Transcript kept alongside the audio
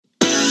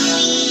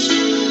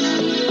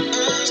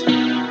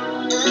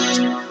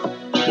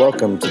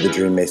Welcome to the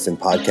Dream Mason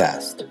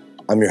podcast.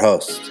 I'm your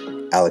host,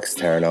 Alex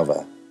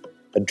Terranova.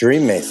 A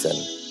dream mason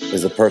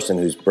is a person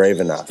who's brave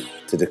enough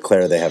to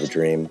declare they have a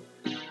dream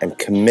and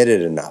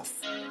committed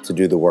enough to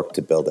do the work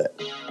to build it.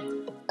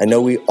 I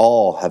know we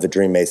all have a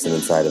dream mason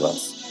inside of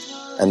us,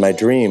 and my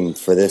dream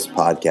for this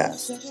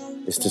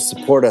podcast is to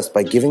support us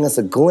by giving us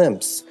a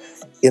glimpse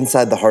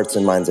inside the hearts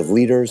and minds of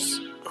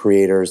leaders,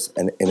 creators,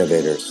 and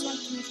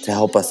innovators to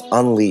help us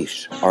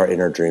unleash our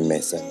inner dream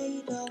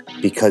mason.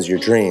 Because your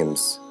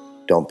dreams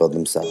don't build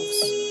themselves.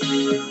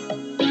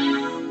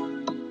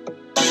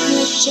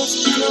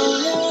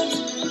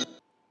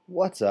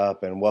 What's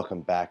up, and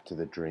welcome back to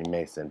the Dream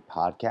Mason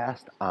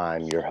podcast.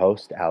 I'm your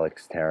host,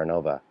 Alex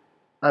Terranova.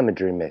 I'm a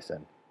Dream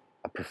Mason,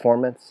 a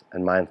performance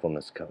and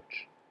mindfulness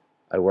coach.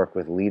 I work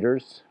with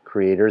leaders,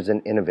 creators,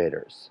 and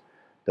innovators,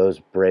 those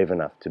brave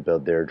enough to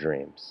build their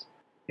dreams.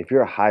 If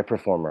you're a high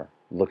performer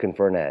looking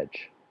for an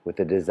edge, with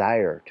a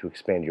desire to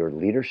expand your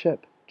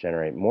leadership,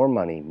 generate more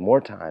money,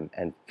 more time,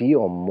 and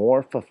feel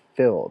more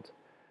fulfilled,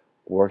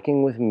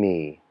 working with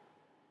me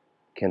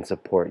can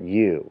support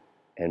you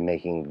in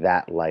making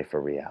that life a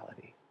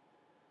reality.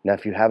 Now,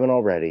 if you haven't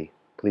already,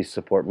 please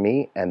support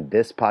me and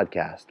this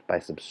podcast by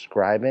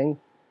subscribing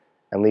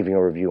and leaving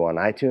a review on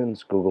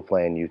iTunes, Google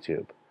Play, and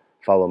YouTube.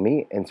 Follow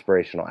me,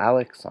 Inspirational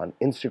Alex, on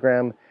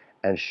Instagram,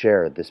 and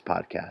share this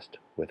podcast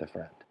with a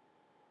friend.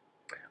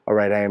 All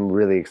right, I am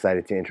really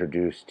excited to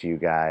introduce to you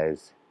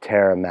guys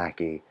Tara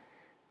Mackey.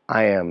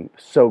 I am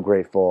so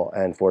grateful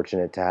and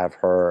fortunate to have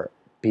her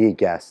be a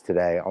guest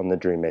today on the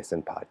Dream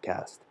Mason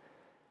podcast.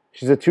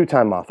 She's a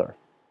two-time author,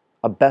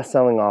 a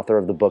best-selling author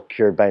of the book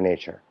Cured by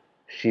Nature.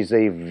 She's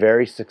a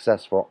very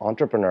successful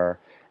entrepreneur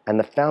and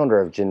the founder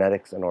of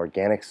Genetics and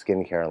Organic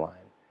Skincare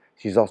line.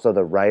 She's also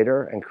the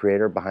writer and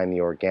creator behind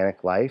The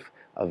Organic Life,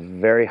 a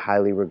very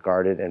highly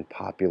regarded and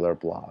popular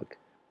blog.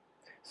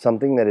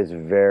 Something that is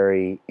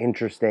very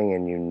interesting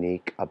and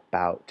unique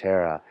about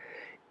Tara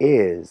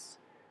is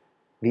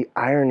the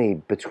irony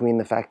between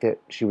the fact that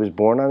she was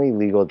born on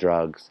illegal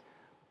drugs,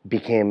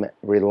 became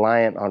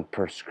reliant on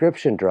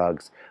prescription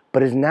drugs,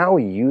 but is now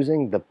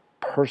using the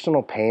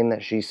personal pain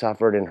that she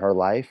suffered in her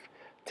life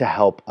to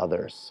help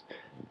others.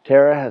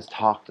 Tara has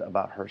talked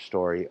about her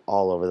story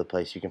all over the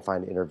place. You can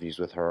find interviews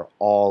with her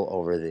all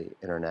over the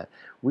internet.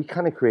 We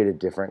kind of create a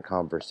different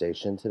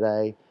conversation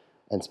today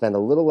and spend a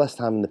little less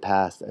time in the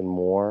past and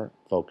more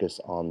focus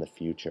on the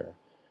future.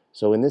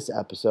 So in this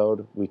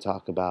episode, we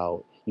talk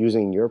about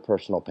using your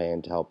personal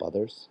pain to help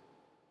others.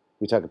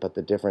 We talk about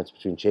the difference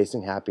between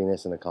chasing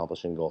happiness and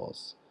accomplishing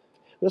goals.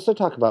 We also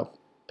talk about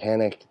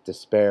panic,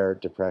 despair,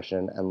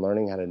 depression, and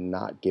learning how to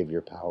not give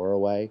your power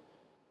away,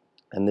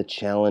 and the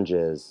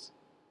challenges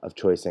of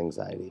choice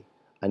anxiety.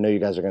 I know you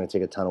guys are going to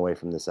take a ton away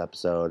from this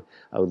episode.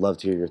 I would love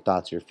to hear your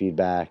thoughts, your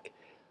feedback.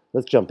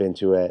 Let's jump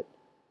into it.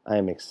 I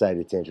am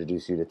excited to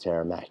introduce you to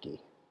Tara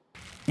Mackey.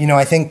 You know,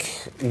 I think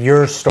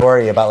your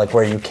story about like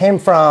where you came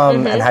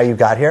from and how you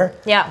got here.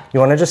 Yeah. You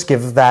want to just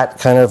give that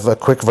kind of a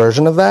quick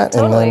version of that?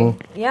 Totally. And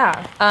then...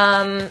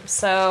 Yeah.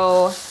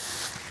 So,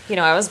 you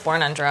know, I was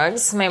born on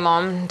drugs. My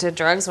mom did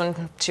drugs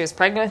when she was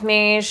pregnant with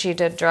me. She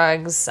did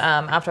drugs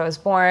after I was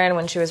born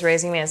when she was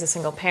raising me as a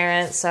single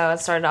parent. So it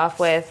started off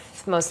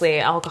with mostly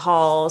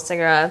alcohol,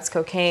 cigarettes,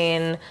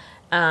 cocaine,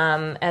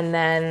 and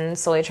then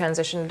slowly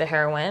transitioned to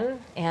heroin.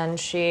 And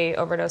she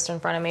overdosed in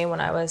front of me when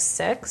I was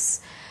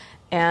 6.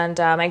 And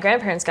my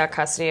grandparents got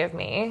custody of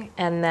me.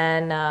 And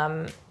then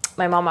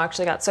my mom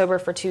actually got sober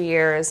for 2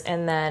 years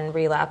and then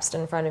relapsed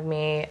in front of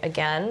me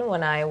again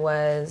when I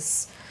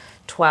was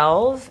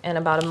 12. And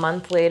about a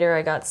month later,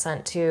 I got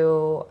sent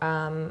to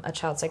a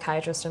child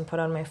psychiatrist and put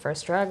on my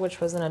first drug,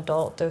 which was an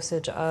adult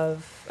dosage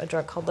of a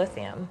drug called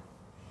lithium.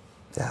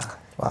 Yeah,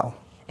 wow.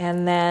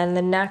 And then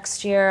the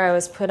next year I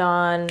was put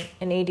on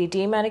an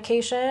ADD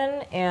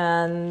medication,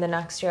 and the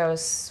next year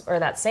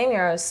that same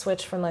year I was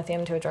switched from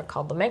lithium to a drug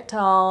called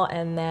Lamictal,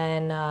 and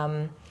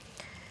then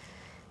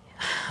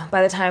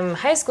by the time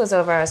high school was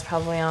over I was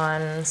probably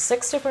on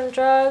 6 different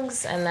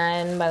drugs, and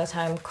then by the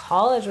time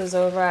college was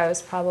over I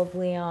was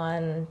probably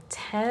on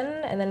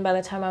 10, and then by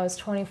the time I was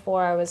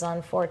 24 I was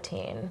on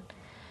 14.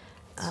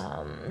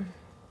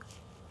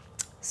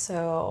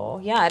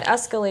 So yeah, it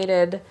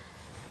escalated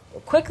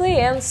quickly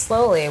and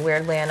slowly,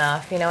 weirdly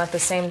enough. You know, at the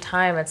same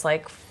time, it's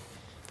like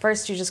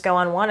first you just go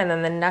on one, and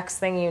then the next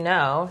thing you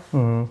know,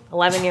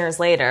 11 years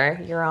later,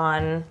 you're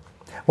on...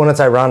 Well, it's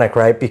ironic,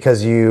 right?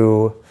 Because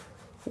you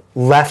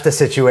left a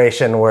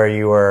situation where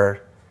you were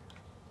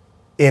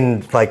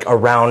in, like,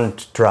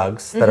 around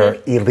drugs that are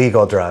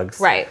illegal drugs.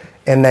 Right.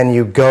 And then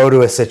you go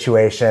to a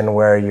situation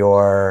where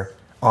you're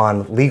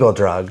on legal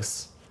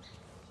drugs,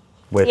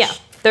 which... Yeah.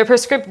 Their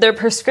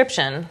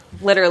prescription,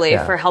 literally,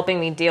 for helping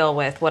me deal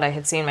with what I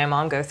had seen my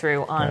mom go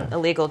through on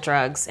illegal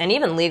drugs, and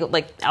even legal,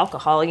 like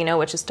alcohol, you know,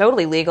 which is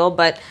totally legal,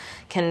 but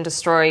can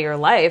destroy your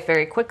life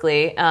very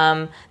quickly.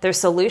 Their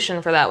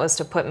solution for that was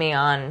to put me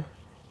on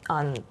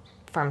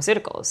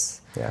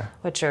pharmaceuticals,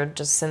 which are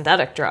just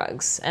synthetic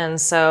drugs.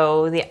 And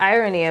so the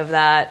irony of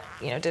that,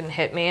 you know, didn't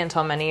hit me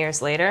until many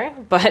years later,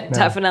 but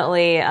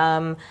definitely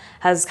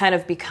has kind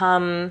of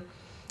become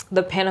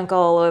the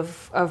pinnacle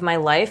of my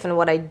life and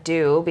what I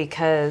do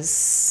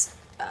because,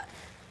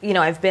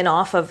 I've been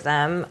off of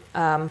them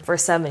for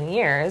 7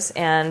 years,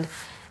 and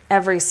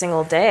every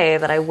single day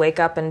that I wake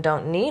up and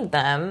don't need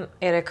them,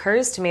 it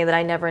occurs to me that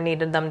I never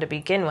needed them to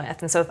begin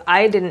with. And so if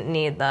I didn't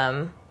need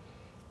them,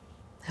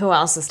 who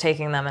else is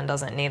taking them and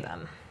doesn't need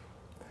them?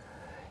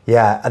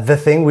 Yeah, the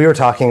thing, we were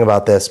talking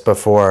about this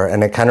before,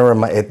 and it kind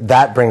of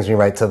that brings me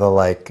right to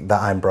the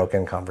I'm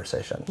broken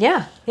conversation.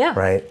 Yeah.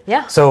 Right?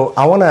 Yeah. So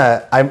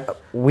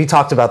we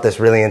talked about this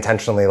really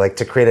intentionally, like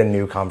to create a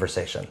new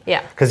conversation.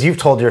 Yeah. Because you've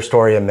told your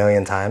story a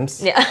million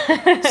times. Yeah.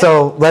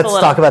 So let's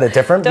talk about it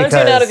different. Don't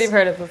tune out if you've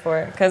heard it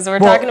before, because we're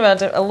talking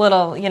about it a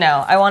little,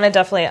 I want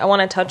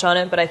to touch on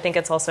it, but I think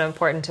it's also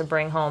important to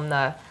bring home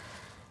the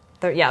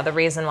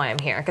reason why I'm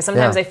here. Because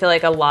sometimes I feel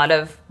like a lot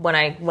of when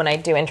I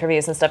do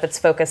interviews and stuff, it's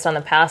focused on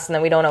the past, and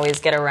then we don't always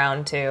get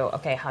around to,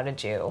 okay, how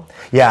did you?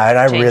 Yeah, and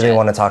I really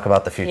want to talk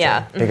about the future.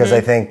 Yeah. Because I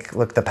think,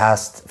 look, the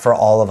past for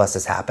all of us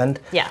has happened.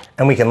 Yeah.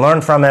 And we can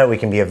learn from it, we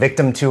can be a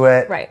victim to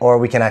it, right, or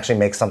we can actually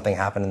make something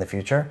happen in the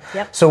future.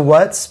 Yep. So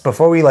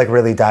before we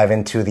really dive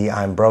into the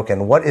I'm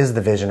broken, what is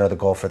the vision or the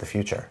goal for the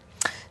future?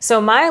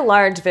 So my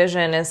large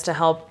vision is to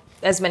help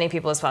as many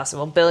people as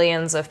possible,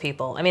 billions of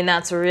people. I mean,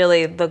 that's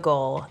really the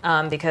goal,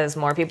 because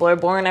more people are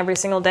born every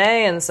single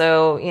day, and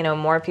so,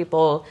 more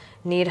people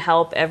need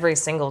help every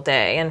single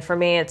day. And for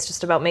me, it's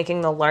just about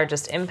making the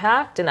largest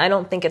impact, and I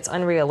don't think it's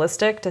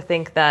unrealistic to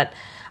think that,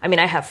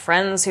 I have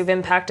friends who've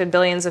impacted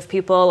billions of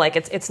people. Like,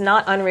 it's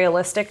not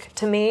unrealistic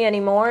to me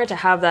anymore to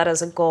have that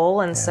as a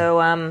goal, and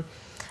so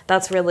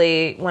that's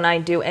really, when I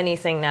do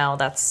anything now,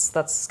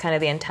 that's kind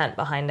of the intent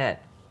behind it.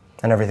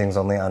 And everything's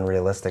only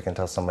unrealistic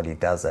until somebody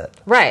does it.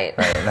 Right.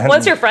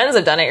 Once your friends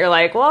have done it, you're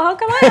like, well, how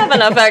come I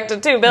haven't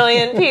affected 2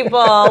 billion people?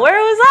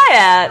 Where was I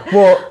at?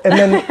 Well, and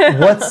then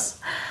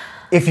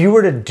if you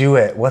were to do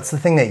it, what's the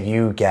thing that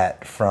you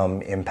get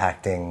from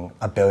impacting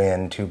 1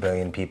 billion, 2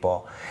 billion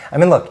people?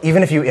 Look,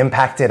 even if you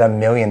impacted 1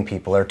 million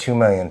people or 2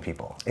 million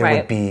people, it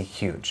would be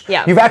huge.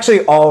 Yeah. You've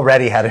actually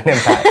already had an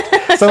impact.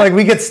 So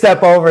we could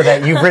step over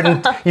that. You've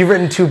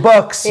written 2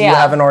 books. Yeah. You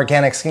have an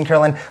organic skincare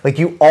line.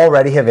 You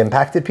already have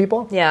impacted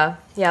people. Yeah.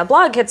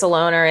 Blog hits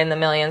alone are in the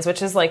millions,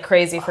 which is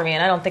crazy for me.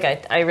 And I don't think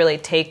I really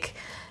take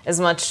as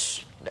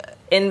much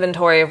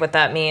inventory of what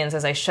that means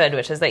as I should,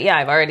 which is that,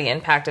 I've already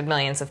impacted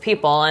millions of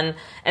people.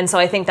 And so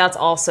I think that's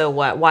also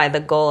why the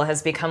goal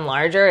has become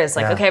larger is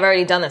okay, I've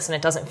already done this and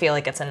it doesn't feel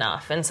like it's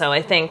enough. And so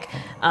I think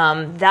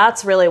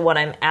that's really what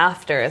I'm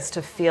after, is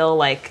to feel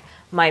like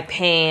my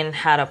pain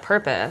had a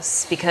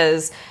purpose.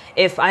 Because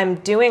if I'm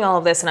doing all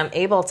of this and I'm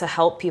able to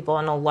help people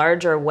in a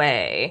larger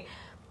way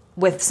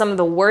with some of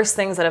the worst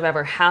things that have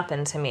ever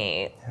happened to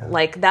me,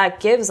 that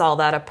gives all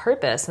that a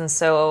purpose. And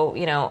so,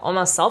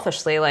 almost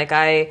selfishly,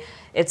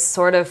 it's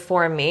sort of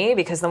for me,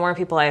 because the more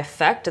people I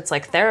affect, it's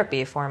like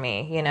therapy for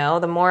me.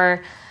 The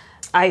more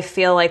I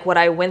feel like what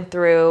I went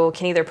through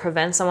can either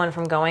prevent someone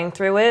from going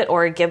through it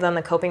or give them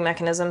the coping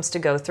mechanisms to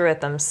go through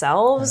it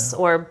themselves,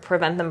 or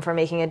prevent them from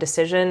making a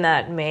decision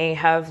that may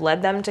have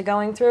led them to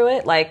going through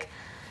it.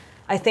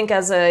 I think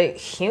as a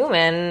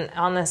human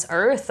on this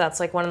earth, that's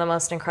one of the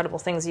most incredible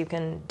things you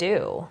can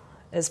do,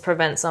 is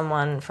prevent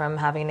someone from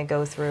having to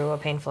go through a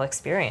painful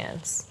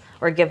experience,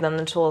 or give them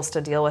the tools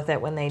to deal with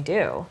it when they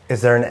do.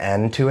 Is there an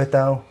end to it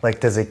though?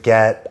 Does it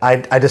get,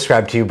 I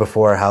described to you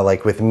before how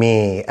with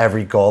me,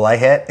 every goal I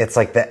hit, it's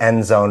the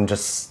end zone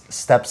just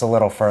steps a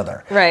little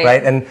further.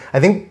 Right? And I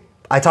think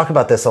I talk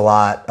about this a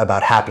lot,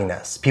 about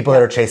happiness. People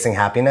that are chasing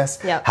happiness,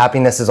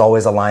 happiness is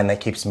always a line that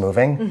keeps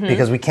moving,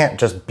 because we can't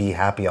just be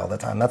happy all the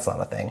time. That's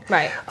not a thing.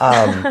 Right.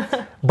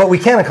 But we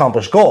can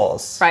accomplish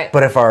goals. Right.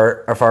 But if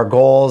our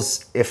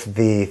goals, if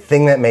the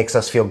thing that makes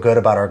us feel good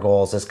about our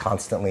goals is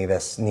constantly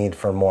this need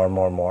for more and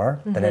more and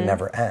more, then it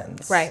never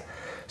ends. Right.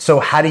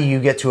 So how do you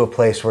get to a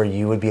place where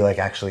you would be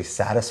actually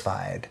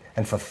satisfied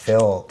and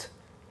fulfilled?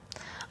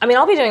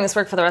 I'll be doing this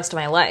work for the rest of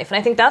my life. And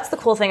I think that's the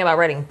cool thing about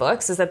writing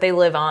books, is that they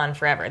live on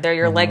forever. They're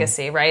your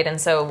legacy, right? And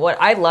so what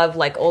I love,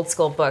 old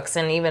school books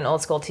and even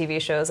old school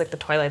TV shows like The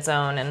Twilight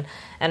Zone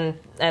and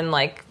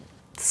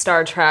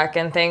Star Trek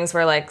and things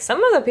where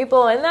some of the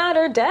people in that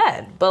are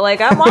dead, but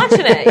I'm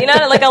watching it,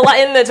 a lot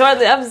in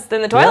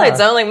the Twilight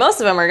Zone, most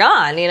of them are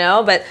gone,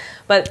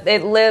 but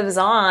it lives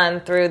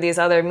on through these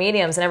other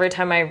mediums. And every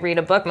time I read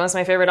a book, most of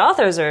my favorite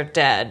authors are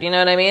dead. You know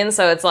what I mean?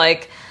 So it's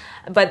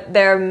but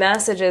their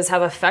messages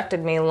have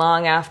affected me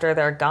long after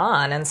they're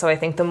gone. And so I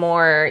think the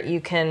more you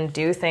can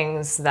do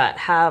things that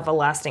have a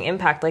lasting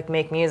impact, like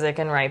make music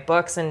and write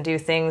books and do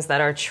things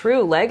that are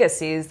true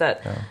legacies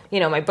that,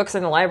 my books are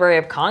in the Library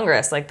of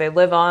Congress, they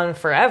live on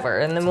forever.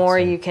 And the more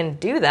you can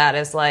do that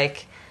is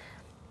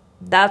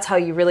that's how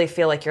you really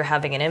feel like you're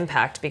having an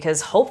impact, because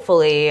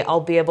hopefully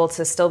I'll be able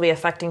to still be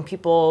affecting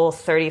people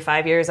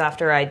 35 years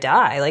after I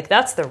die.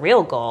 That's the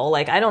real goal.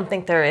 I don't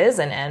think there is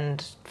an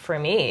end for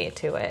me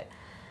to it.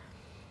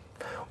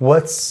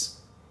 What's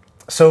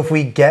the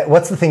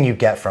thing you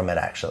get from it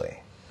actually?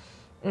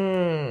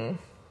 We're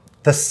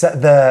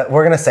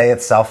going to say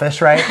it's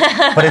selfish, right?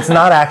 But it's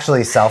not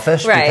actually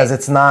selfish, because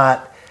it's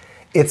not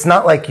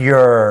like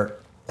you're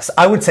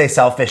I would say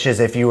selfish is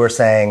if you were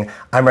saying,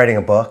 I'm writing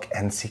a book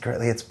and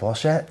secretly it's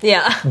bullshit.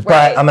 Yeah.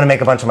 But I'm going to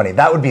make a bunch of money.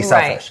 That would be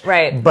selfish.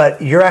 Right.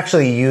 But you're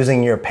actually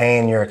using your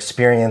pain, your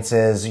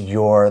experiences,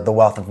 the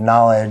wealth of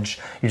knowledge.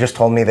 You just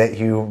told me that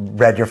you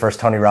read your first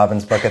Tony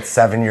Robbins book at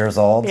 7 years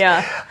old.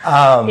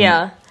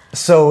 Yeah.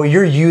 So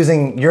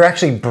you're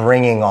actually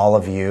bringing all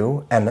of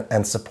you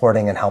and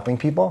supporting and helping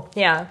people.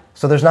 Yeah.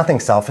 So there's nothing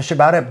selfish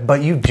about it,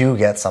 but you do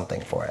get something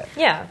for it.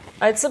 Yeah.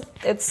 It's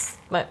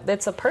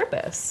a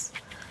purpose.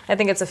 I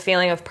think it's a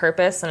feeling of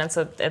purpose, and it's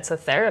a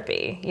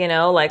therapy,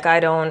 like I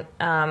don't,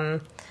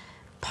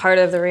 part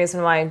of the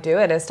reason why I do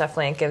it is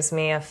definitely it gives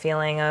me a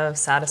feeling of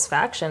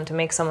satisfaction to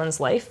make someone's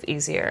life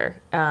easier.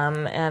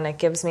 And it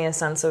gives me a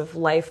sense of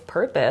life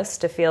purpose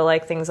to feel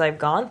like things I've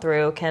gone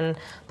through can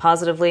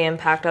positively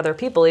impact other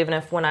people, even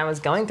if when I was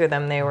going through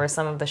them, they were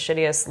some of the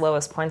shittiest,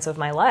 lowest points of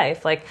my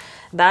life. Like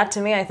that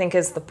to me, I think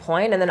is the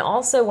point. And then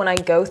also when I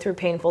go through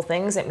painful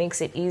things, it makes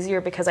it easier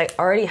because I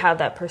already have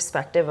that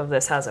perspective of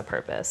this has a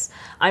purpose.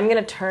 I'm going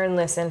to turn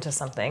this into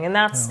something. And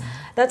that's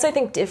I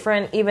think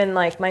different, even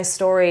like my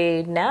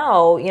story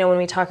now, when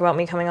we talk about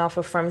me coming off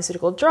of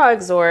pharmaceutical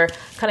drugs or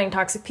cutting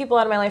toxic people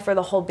out of my life, or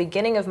the whole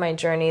beginning of my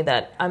journey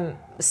that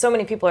so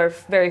many people are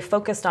very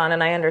focused on,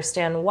 and I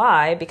understand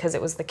why, because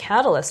it was the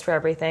catalyst for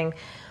everything.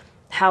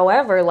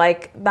 However,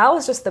 that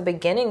was just the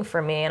beginning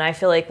for me, and I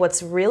feel like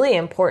what's really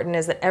important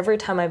is that every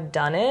time I've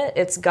done it,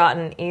 it's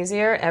gotten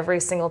easier every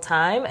single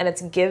time, and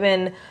it's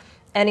given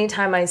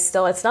anytime it's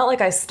not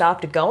like I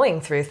stopped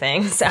going through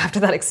things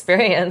after that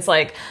experience.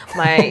 Like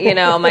my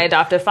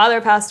adoptive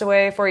father passed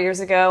away 4 years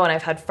ago, and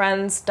I've had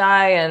friends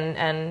die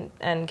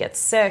and get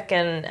sick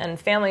and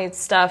family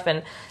stuff,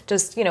 and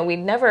just, we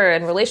never,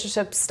 and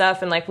relationship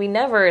stuff, and we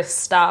never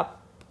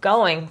stop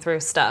going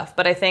through stuff.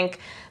 But I think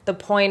the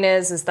point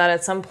is that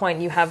at some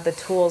point you have the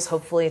tools,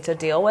 hopefully, to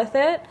deal with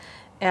it.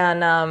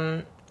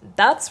 And,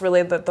 that's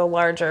really the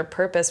larger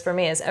purpose for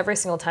me, is every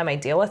single time I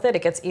deal with it,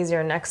 it gets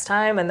easier next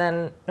time. And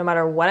then no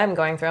matter what I'm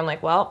going through, I'm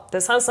like, well,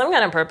 this has some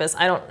kind of purpose.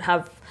 I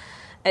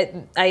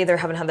either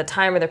haven't had the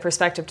time or the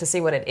perspective to see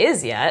what it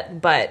is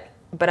yet, but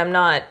I'm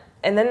not.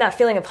 And then that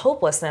feeling of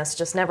hopelessness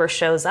just never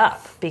shows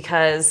up,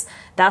 because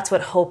that's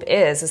what hope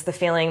is the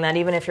feeling that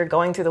even if you're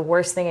going through the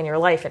worst thing in your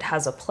life, it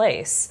has a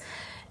place.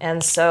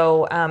 And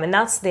so, and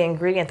that's the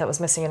ingredient that was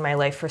missing in my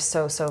life for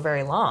so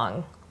very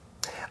long.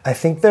 I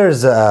think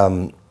there's,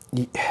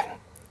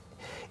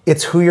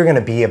 it's who you're going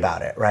to be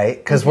about it, right?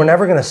 Because we're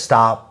never going to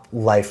stop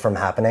life from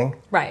happening.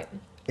 Right.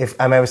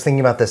 I was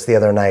thinking about this the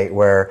other night,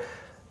 where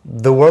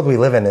the world we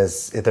live in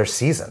there's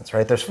seasons,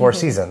 right? There's 4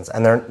 seasons,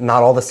 and they're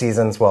not all the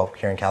seasons. Well,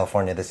 here in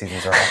California, the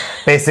seasons are all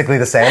basically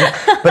the same.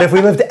 But if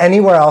we lived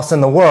anywhere else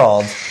in the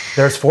world,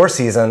 there's 4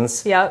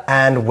 seasons,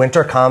 and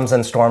winter comes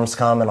and storms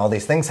come and all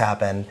these things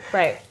happen.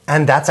 Right.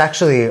 And that's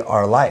actually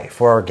our life.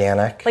 We're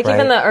organic. Right?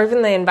 Even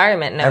the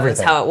environment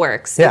knows how it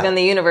works. Yeah. Even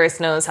the universe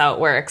knows how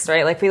it works,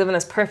 right? We live in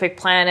this perfect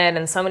planet,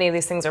 and so many of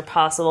these things are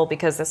possible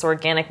because this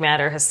organic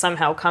matter has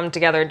somehow come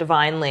together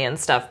divinely and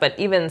stuff. But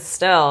even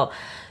still,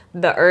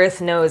 the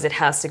earth knows it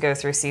has to go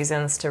through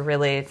seasons for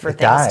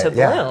things to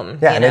bloom.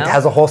 Yeah, and it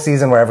has a whole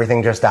season where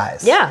everything just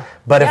dies. Yeah.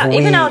 But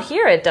even out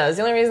here it does.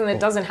 The only reason it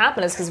doesn't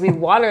happen is because we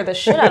water the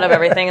shit out of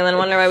everything and then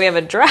wonder why we have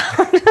a drought.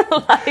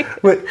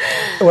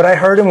 What I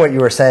heard in what you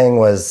were saying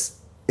was,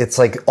 it's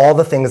like all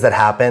the things that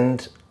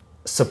happened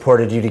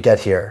supported you to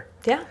get here.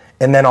 Yeah.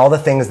 And then all the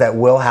things that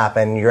will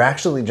happen, you're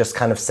actually just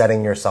kind of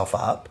setting yourself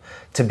up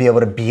to be able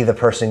to be the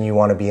person you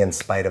want to be in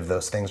spite of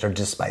those things, or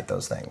despite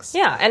those things.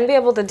 Yeah, and be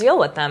able to deal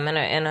with them in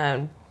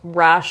a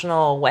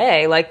rational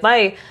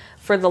way.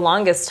 For the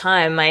longest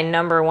time, my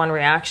number one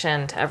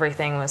reaction to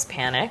everything was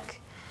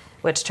panic,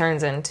 which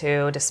turns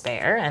into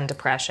despair and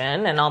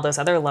depression and all those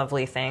other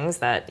lovely things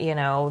that,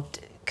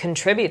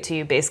 contribute to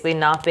you basically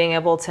not being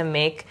able to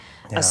make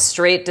a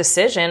straight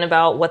decision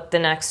about what the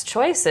next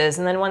choice is.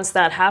 And then once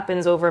that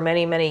happens over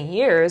many, many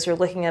years, you're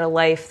looking at a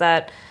life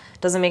that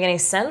doesn't make any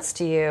sense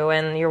to you,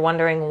 and you're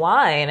wondering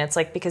why. And it's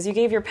because you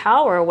gave your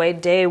power away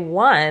day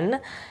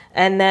one,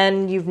 and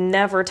then you've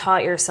never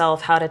taught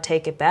yourself how to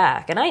take it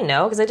back. And I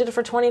know, because I did it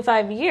for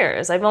 25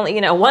 years. I've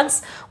only,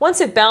 once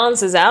it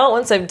balances out,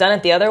 once I've done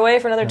it the other way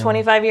for another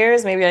 25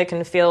 years, maybe I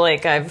can feel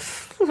like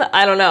I've,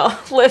 I don't know,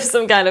 lived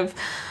some kind of,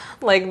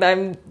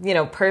 I'm,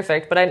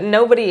 perfect, but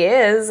nobody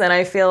is. And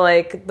I feel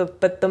like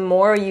the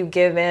more you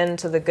give in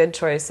to the good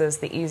choices,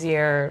 the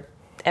easier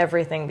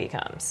everything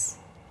becomes.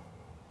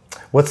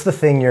 What's the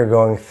thing you're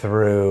going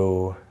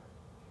through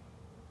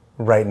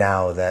right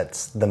now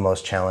that's the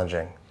most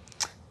challenging?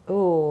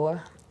 Ooh,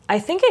 I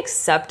think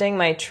accepting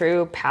my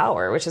true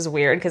power, which is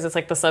weird because it's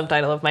the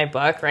subtitle of my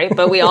book, right?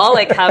 But we all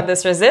have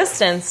this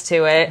resistance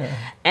to it.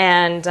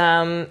 And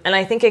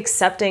I think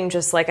accepting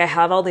just I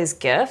have all these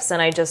gifts,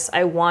 and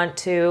I want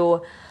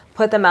to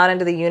put them out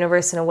into the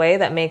universe in a way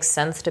that makes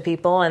sense to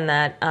people, and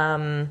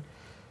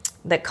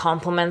that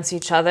complements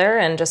each other,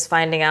 and just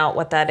finding out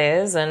what that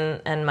is,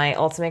 and my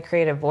ultimate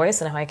creative voice,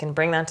 and how I can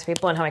bring that to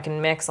people, and how I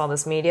can mix all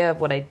this media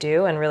of what I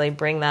do and really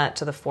bring that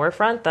to the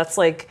forefront. That's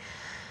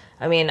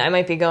I mean, I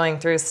might be going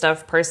through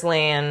stuff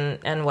personally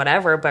and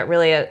whatever, but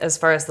really as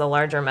far as the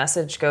larger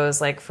message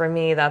goes, like for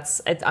me,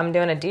 I'm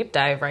doing a deep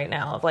dive right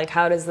now of like,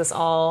 how does this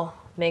all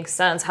make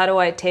sense? How do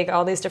I take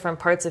all these different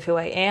parts of who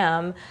I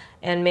am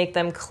and make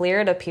them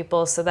clear to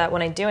people so that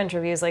when I do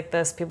interviews like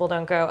this, people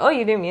don't go, oh,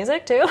 you do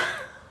music too?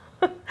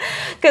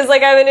 Because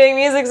like I've been doing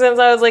music since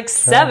I was like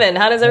 7.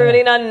 How does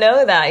everybody not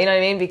know that? You know what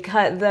I mean?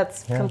 Because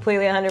that's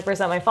completely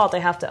 100% my fault. I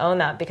have to own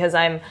that because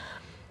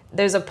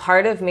there's a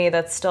part of me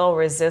that's still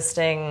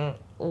resisting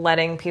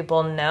letting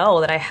people know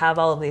that I have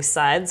all of these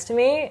sides to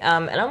me,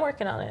 and I'm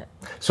working on it.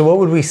 So what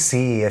would we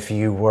see if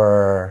you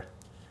were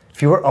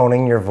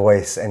owning your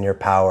voice and your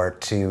power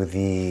to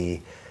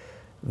the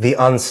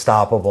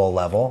unstoppable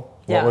level?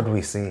 What would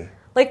we see?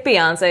 Like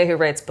Beyonce, who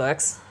writes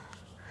books.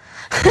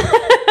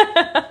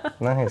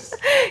 Nice.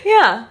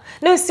 Yeah.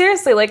 No,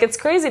 seriously, like it's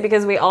crazy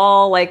because we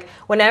all like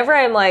whenever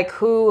I'm like,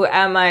 who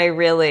am I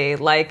really?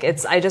 Like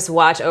I just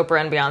watch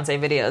Oprah and Beyonce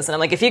videos and I'm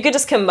like, if you could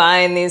just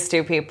combine these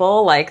two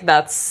people, like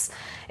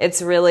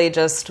it's really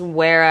just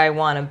where I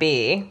want to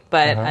be.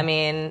 But I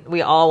mean,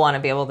 we all want to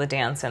be able to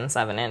dance in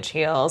 7-inch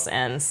heels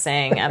and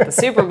sing at the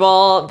Super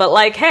Bowl. But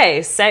like,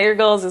 hey, set your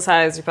goals as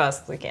high as you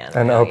possibly can.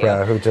 And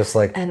Oprah, who just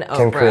like can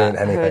create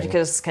anything. Who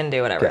just can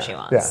do whatever she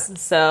wants. Yeah.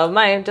 So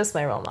my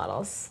role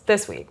models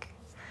this week.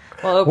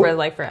 Well, Oprah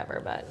like forever,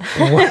 but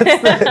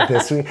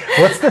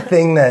what's the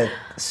thing that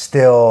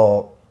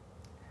still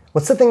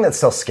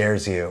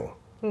scares you?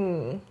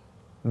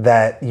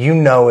 That you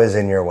know is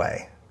in your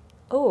way?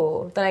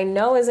 Oh, that I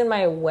know is in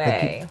my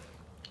way.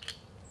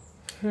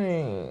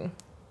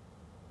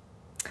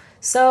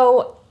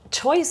 So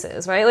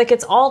choices, right? Like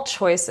it's all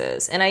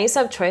choices. And I used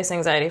to have choice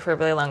anxiety for a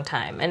really long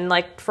time. And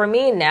like for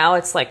me now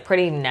it's like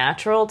pretty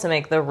natural to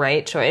make the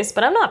right choice,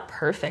 but I'm not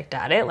perfect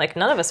at it. Like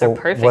none of us are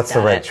perfect at it. What's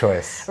the right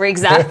choice?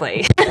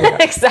 Exactly.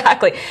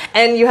 Exactly.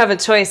 And you have a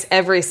choice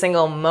every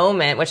single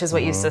moment, which is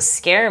what used to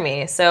scare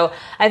me. So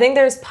I think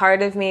there's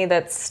part of me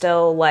that's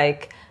still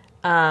like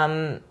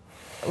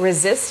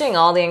resisting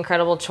all the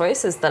incredible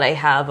choices that I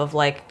have of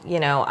like, you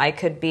know, I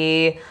could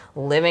be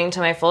living to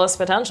my fullest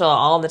potential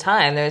all the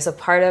time. There's a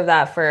part of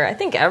that for, I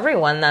think,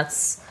 everyone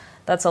that's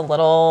a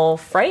little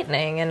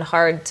frightening and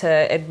hard to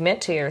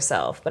admit to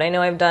yourself. But I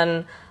know I've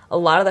done a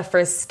lot of the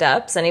first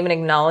steps, and even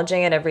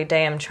acknowledging it every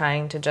day, I'm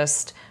trying to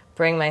just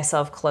bring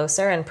myself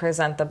closer and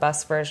present the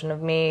best version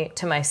of me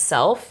to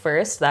myself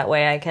first. That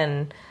way I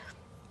can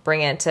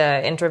bring it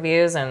to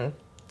interviews and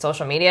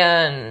social media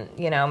and,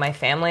 you know, my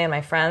family and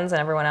my friends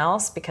and everyone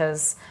else,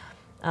 because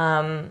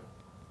I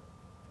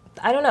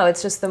don't know,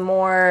 it's just the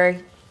more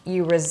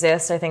you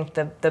resist, I think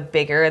the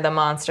bigger the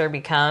monster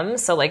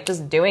becomes. So like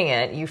just doing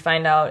it, you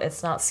find out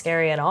it's not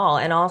scary at all.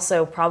 And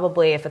also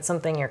probably if it's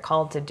something you're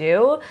called to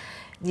do,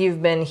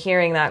 you've been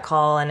hearing that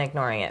call and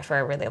ignoring it for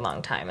a really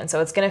long time. And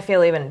so it's going to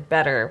feel even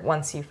better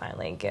once you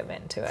finally give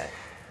in to it.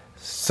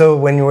 So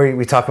when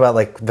we talk about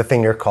like the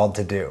thing you're called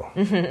to do,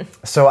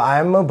 so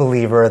I'm a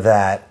believer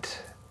that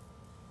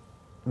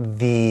I'm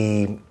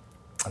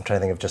trying to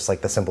think of just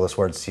like the simplest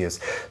words to use.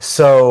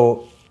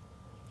 So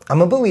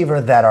I'm a believer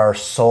that our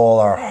soul,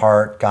 our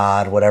heart,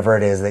 God, whatever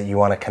it is that you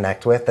want to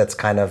connect with, that's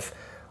kind of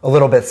a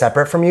little bit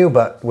separate from you,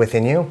 but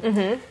within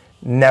you,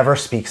 never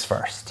speaks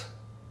first.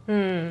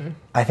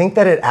 I think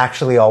that it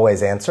actually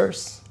always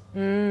answers.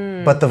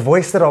 But the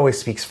voice that always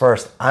speaks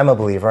first, I'm a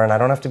believer, and I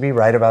don't have to be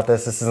right about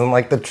this isn't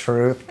like the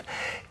truth,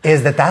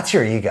 is that's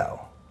your ego.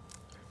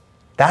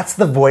 That's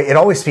the voice. It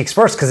always speaks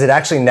first because it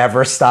actually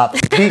never stops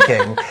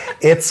speaking.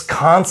 It's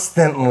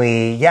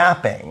constantly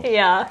yapping.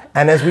 Yeah.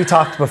 And as we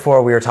talked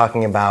before, we were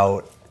talking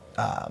about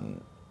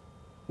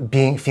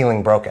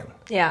feeling broken.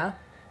 Yeah.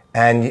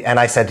 And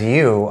I said to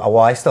you, well,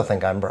 I still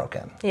think I'm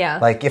broken. Yeah.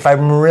 Like if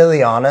I'm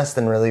really honest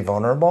and really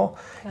vulnerable,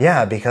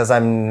 because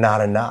I'm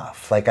not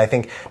enough. Like I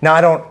think,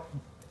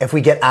 if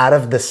we get out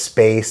of the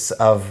space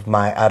out of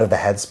the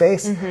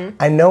headspace,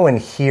 I know in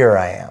here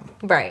I am.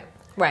 Right.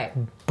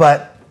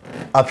 But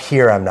up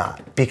here I'm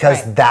not,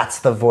 because that's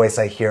the voice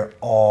I hear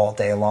all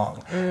day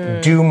long.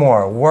 Do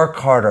more, work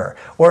harder,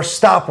 or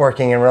stop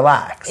working and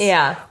relax.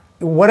 Yeah.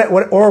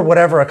 Or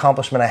whatever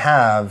accomplishment I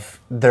have,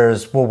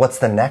 what's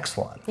the next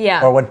one?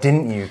 Yeah. Or what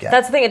didn't you get?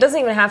 That's the thing. It doesn't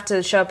even have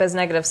to show up as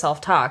negative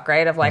self-talk,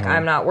 right? Of like,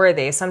 I'm not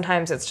worthy.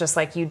 Sometimes it's just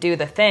like you do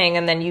the thing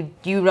and then you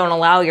don't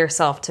allow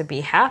yourself to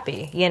be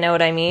happy. You know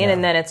what I mean? Yeah.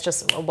 And then it's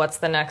just, what's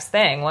the next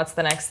thing? What's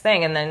the next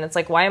thing? And then it's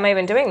like, why am I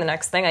even doing the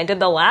next thing? I did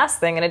the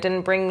last thing and it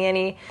didn't bring me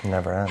any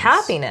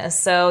happiness.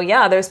 So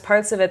yeah, there's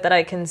parts of it that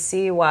I can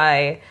see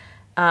why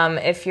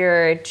if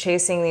you're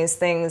chasing these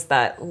things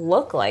that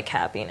look like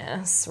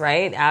happiness,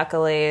 right?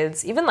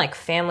 Accolades, even like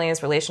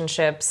families,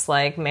 relationships,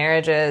 like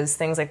marriages,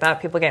 things like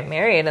that. People get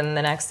married and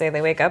the next day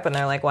they wake up and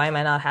they're like, why am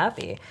I not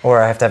happy?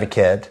 Or I have to have a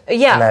kid.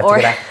 Yeah. And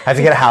I have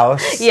to get a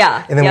house.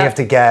 Yeah. And then we have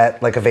to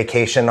get like a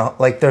vacation.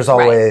 Like there's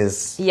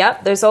always... Right.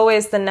 Yep. There's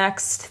always the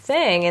next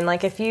thing. And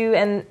like if you,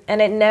 and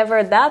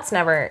that's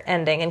never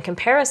ending. And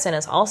comparison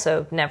is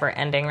also never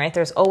ending, right?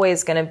 There's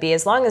always going to be,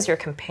 as long as you're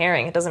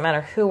comparing, it doesn't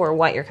matter who or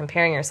what you're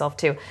comparing yourself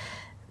to,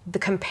 the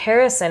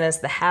comparison is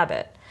the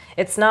habit.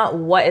 It's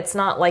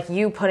not like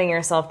you putting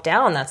yourself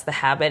down that's the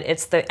habit.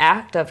 It's the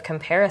act of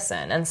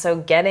comparison. And so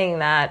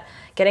getting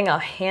a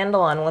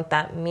handle on what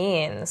that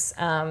means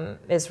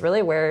is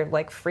really where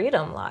like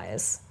freedom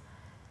lies.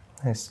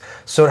 Nice.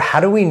 So how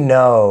do we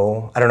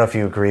know, I don't know if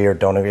you agree or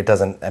don't agree, it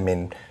doesn't, I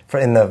mean,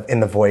 in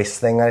the voice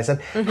thing that I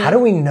said, how do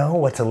we know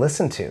what to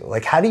listen to?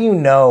 Like, how do you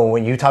know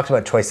when you talked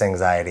about choice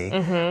anxiety,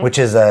 which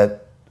is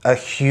a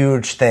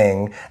huge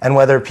thing, and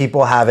whether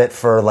people have it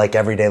for like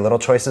everyday little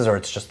choices or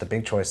it's just the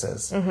big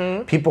choices,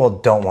 people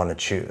don't want to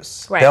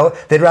choose. Right.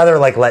 They'd rather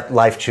like let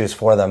life choose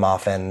for them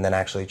often than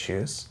actually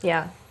choose.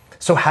 Yeah.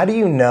 So how do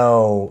you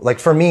know, like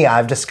for me,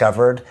 I've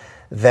discovered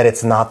that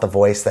it's not the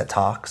voice that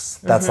talks.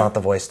 That's not the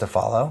voice to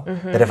follow.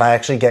 That if I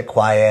actually get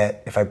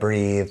quiet, if I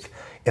breathe,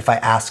 if I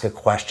ask a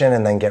question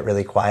and then get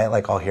really quiet,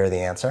 like I'll hear the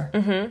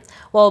answer.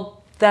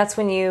 Well, that's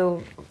when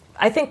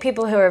I think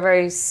people who are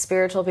very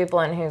spiritual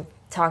people and who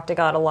talk to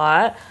God a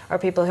lot are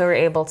people who are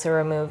able to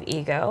remove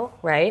ego,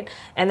 right?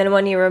 And then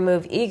when you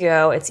remove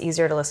ego, it's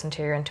easier to listen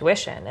to your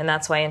intuition. And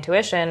that's why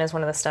intuition is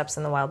one of the steps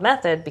in the wild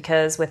method,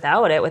 because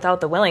without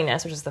the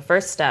willingness, which is the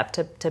first step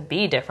to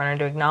be different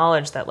or to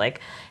acknowledge that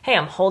like, hey,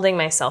 I'm holding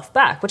myself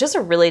back, which is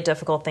a really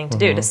difficult thing to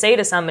do. To say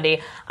to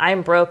somebody,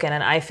 I'm broken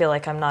and I feel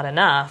like I'm not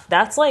enough,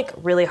 that's like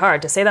really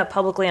hard. To say that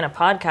publicly in a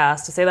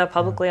podcast, to say that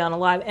publicly on a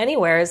live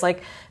anywhere is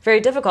like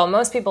very difficult.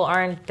 Most people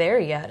aren't there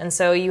yet. And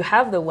so you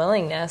have the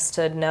willingness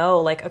to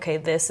know like, okay,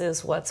 this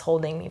is what's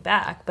holding me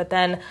back. But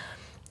then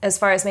as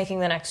far as making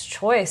the next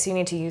choice, you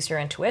need to use your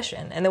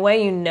intuition. And the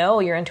way you know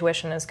your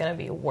intuition is going to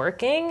be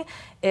working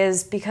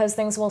is because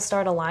things will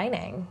start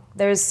aligning.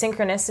 There's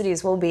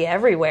synchronicities will be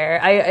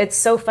everywhere. It's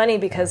so funny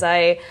because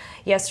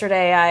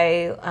yesterday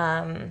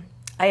I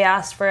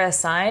asked for a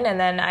sign and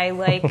then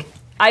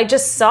I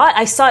just saw it.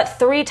 I saw it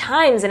 3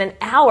 times in an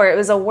hour. It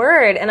was a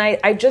word.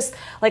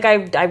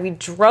 And we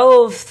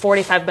drove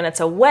 45 minutes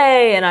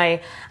away and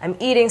I'm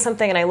eating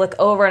something and I look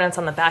over and it's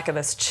on the back of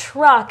this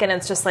truck and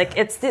it's just like,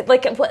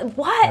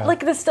 what? Yeah. Like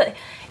this,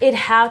 it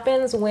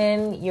happens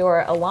when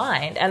you're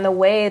aligned. And the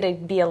way to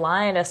be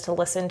aligned is to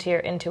listen to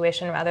your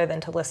intuition rather than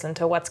to listen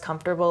to what's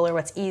comfortable or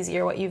what's easy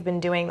or what you've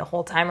been doing the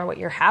whole time or what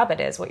your habit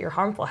is, what your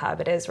harmful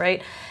habit is,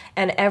 right?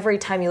 And every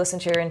time you listen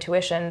to your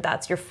intuition,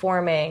 you're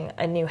forming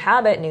a new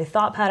habit, new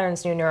thought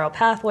patterns, new neural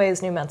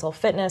pathways, new mental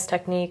fitness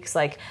techniques.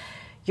 Like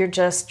you're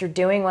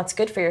doing what's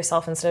good for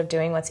yourself instead of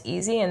doing what's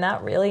easy. And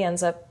that really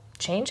ends up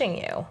changing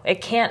you. It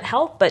can't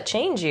help but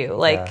change you.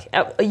 Like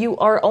you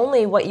are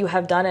only what you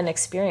have done and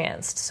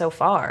experienced so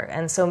far.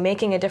 And so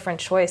making a different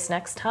choice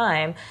next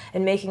time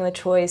and making the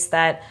choice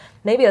that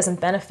maybe doesn't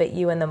benefit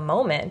you in the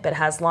moment, but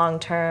has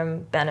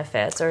long-term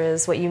benefits or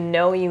is what you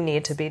know you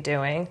need to be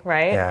doing,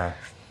 right? Yeah.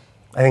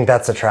 I think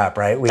that's a trap,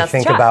 right? We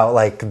think about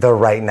like the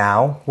right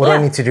now. What do I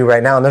need to do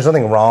right now? And there's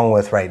nothing wrong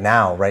with right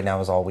now. Right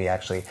now is all we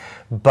actually,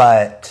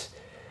 but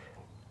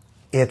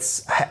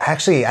it's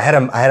actually, I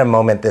had a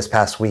moment this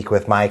past week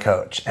with my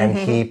coach and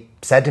he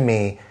said to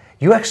me,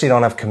 you actually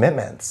don't have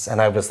commitments.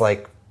 And I was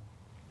like,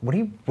 what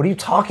are you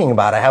talking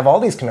about? I have all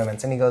these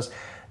commitments. And he goes,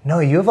 no,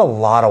 you have a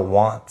lot of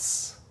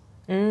wants.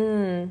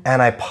 And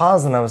I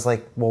paused and I was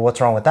like, well, what's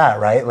wrong with that?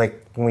 Right?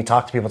 Like when we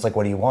talk to people, it's like,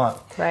 what do you want?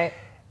 Right.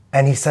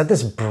 And he said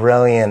this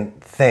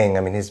brilliant thing.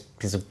 I mean,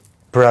 he's a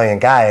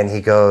brilliant guy. And he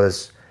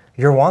goes,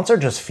 your wants are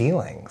just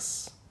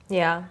feelings.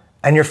 Yeah.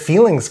 And your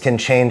feelings can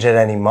change at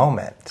any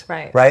moment.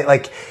 Right. Right?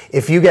 Like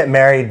if you get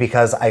married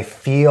because I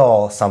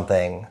feel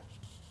something,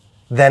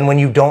 then when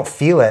you don't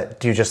feel it,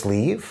 do you just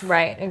leave?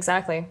 Right.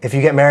 Exactly. If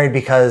you get married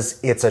because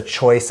it's a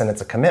choice and it's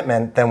a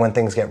commitment, then when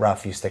things get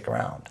rough, you stick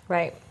around.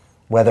 Right.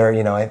 Whether,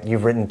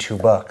 you've written 2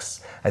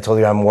 books. I told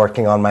you I'm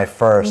working on my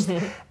first.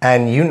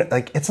 And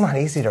it's not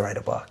easy to write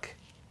a book.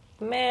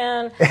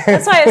 Man,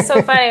 that's why it's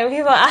so funny when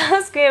people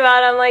ask me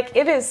about it. I'm like,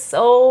 it is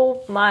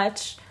so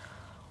much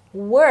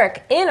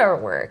work, inner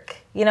work.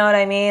 You know what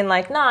I mean?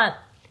 Like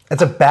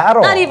it's a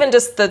battle. Not even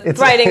just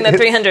writing the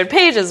 300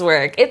 pages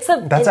work.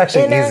 That's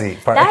actually easy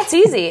part. That's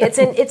easy.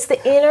 It's the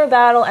inner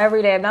battle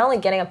every day of not only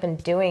getting up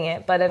and doing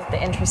it, but of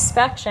the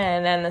introspection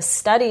and the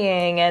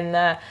studying and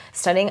the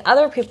studying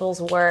other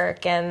people's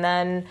work and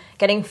then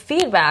getting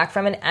feedback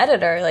from an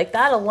editor. Like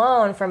that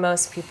alone for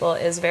most people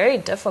is very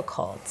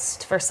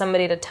difficult for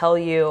somebody to tell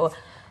you,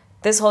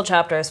 this whole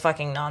chapter is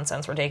fucking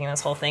nonsense. We're taking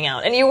this whole thing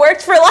out. And you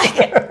worked for like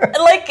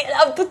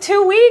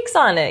 2 weeks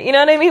on it. You know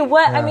what I mean?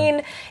 I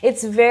mean,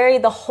 it's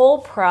the whole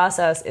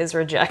process is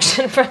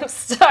rejection from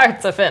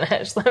start to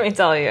finish, let me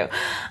tell you.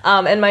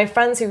 And my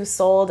friends who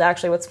sold,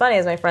 actually what's funny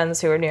is my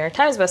friends who are New York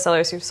Times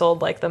bestsellers who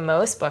sold like the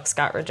most books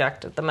got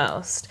rejected the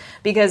most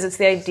because it's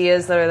the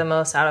ideas that are the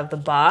most out of the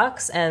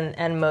box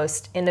and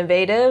most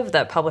innovative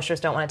that publishers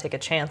don't want to take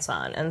a chance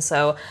on. And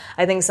so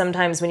I think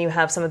sometimes when you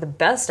have some of the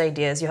best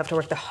ideas, you have to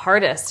work the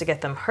hardest to get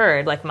them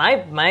heard. Like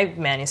my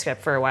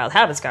manuscript for Wild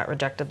Habits got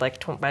rejected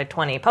by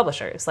 20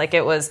 publishers. Like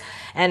it was,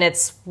 and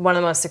it's one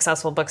of the most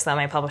successful books that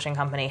my publishing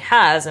company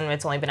has, and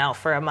it's only been out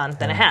for a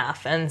month and a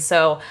half. And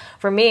so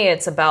for me,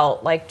 it's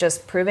about like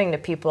just proving to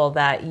people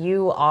that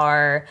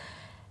you're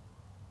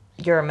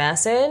a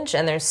message,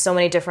 and there's so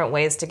many different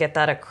ways to get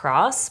that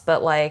across,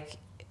 but like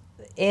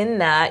in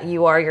that,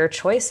 you are your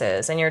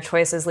choices, and your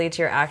choices lead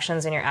to your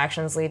actions, and your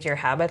actions lead to your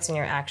habits,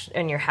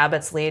 and your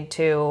habits lead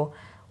to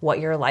what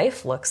your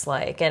life looks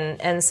like.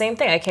 And same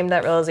thing, I came to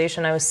that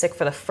realization. I was sick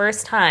for the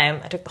first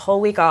time. I took the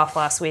whole week off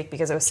last week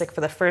because I was sick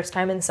for the first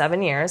time in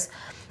 7 years.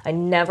 I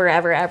never,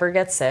 ever, ever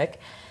get sick.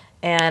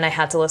 And I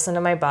had to listen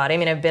to my body. I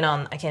mean, I've been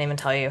on, I can't even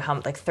tell you how,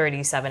 like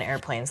 37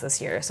 airplanes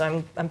this year.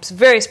 So I'm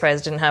very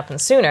surprised it didn't happen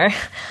sooner.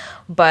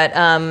 But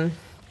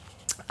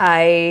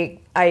I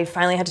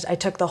finally I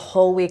took the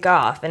whole week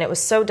off. And it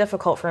was so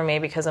difficult for me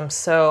because I'm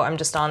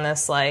just on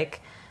this,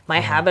 like, my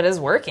habit is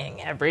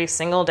working every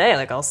single day.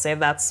 Like, I'll say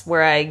that's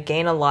where I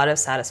gain a lot of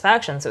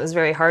satisfaction. So it was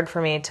very hard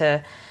for me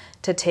to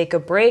take a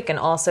break, and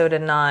also to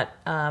not,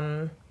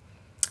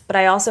 but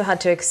I also had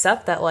to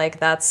accept that, like,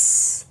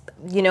 that's,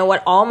 you know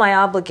what, all my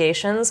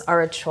obligations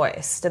are a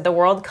choice. Did the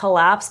world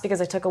collapse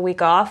because I took a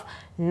week off?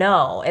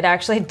 No, it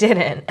actually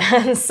didn't.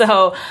 And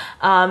so,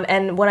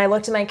 and when I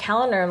looked at my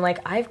calendar, I'm like,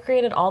 I've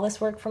created all this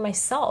work for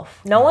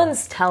myself. No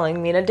one's telling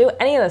me to do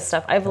any of this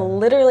stuff. I've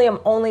literally am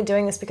only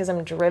doing this because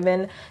I'm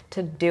driven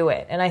to do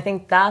it. And I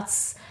think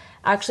that's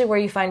actually where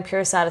you find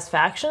pure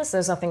satisfaction. So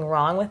there's nothing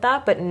wrong with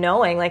that. But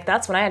knowing, like,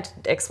 that's when I had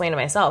to explain to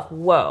myself,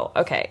 whoa,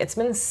 okay, it's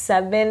been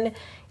 7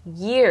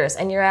 years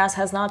and your ass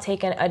has not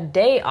taken a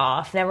day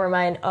off, never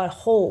mind a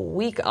whole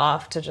week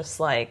off to just,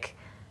 like,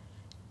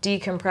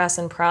 decompress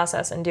and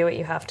process and do what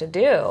you have to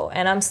do.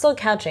 And I'm still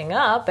catching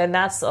up, and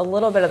that's a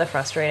little bit of the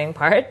frustrating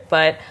part.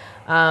 But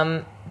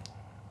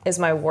is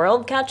my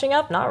world catching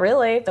up? Not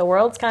really. The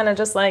world's kind of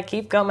just like,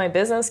 keep going. My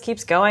business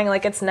keeps going.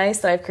 Like, it's nice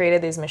that I've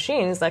created these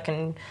machines that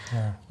can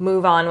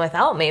move on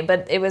without me.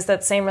 But it was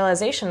that same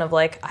realization of,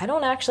 like, I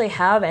don't actually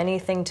have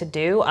anything to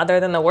do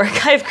other than the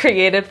work I've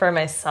created for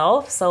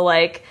myself. So,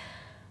 like,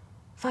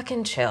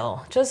 fucking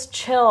chill. Just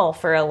chill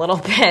for a little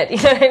bit. You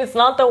know, it's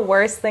not the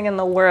worst thing in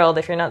the world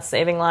if you're not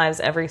saving lives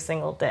every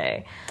single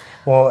day.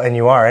 Well, and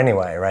you are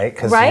anyway, right?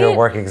 Because your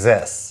work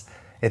exists.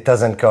 It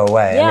doesn't go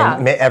away. Yeah. I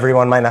mean,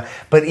 everyone might not.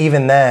 But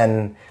even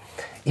then,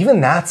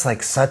 even that's,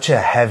 like, such a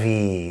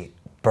heavy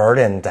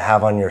burden to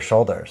have on your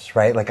shoulders,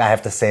 right? Like, I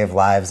have to save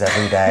lives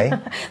every day.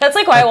 That's,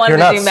 like, why I wanted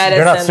to do medicine.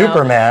 You're not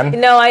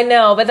Superman. No, I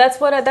know, but that's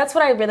what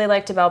I really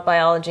liked about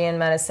biology and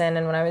medicine,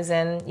 and when I was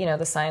in, you know,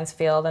 the science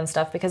field and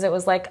stuff, because it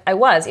was like,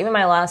 even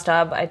my last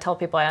job, I tell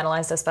people I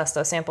analyzed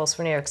asbestos samples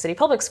for New York City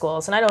public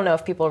schools, and I don't know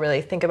if people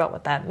really think about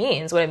what that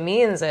means. What it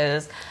means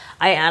is,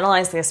 I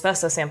analyzed the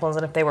asbestos samples,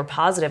 and if they were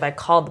positive, I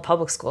called the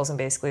public schools and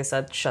basically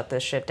said, shut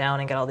this shit down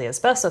and get all the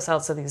asbestos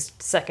out so these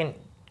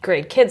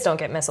second-grade kids don't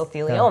get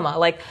mesothelioma. Yeah.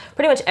 Like,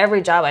 pretty much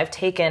every job I've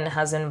taken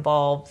has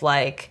involved,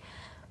 like,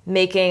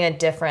 making a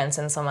difference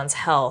in someone's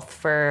health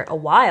for a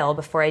while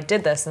before I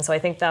did this. And so I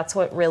think that's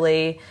what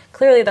really,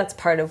 clearly that's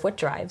part of what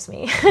drives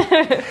me.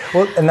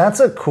 Well, and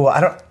that's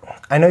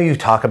I know you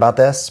talk about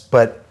this,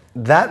 but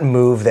that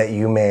move that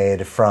you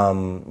made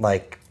from,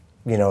 like,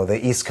 you know,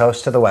 the East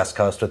Coast to the West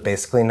Coast with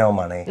basically no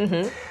money.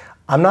 Mm-hmm.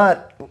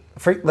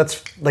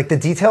 The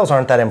details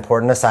aren't that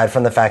important aside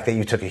from the fact that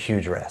you took a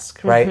huge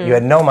risk, right? Mm-hmm. You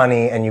had no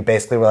money and you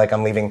basically were like,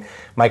 I'm leaving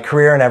my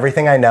career and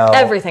everything I know.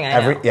 Everything I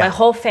know. Yeah. My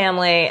whole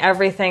family,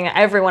 everything,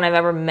 everyone I've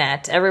ever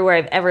met, everywhere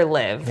I've ever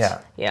lived.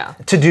 Yeah. Yeah.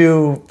 To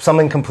do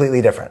something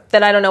completely different.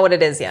 That I don't know what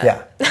it is yet.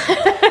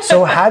 Yeah.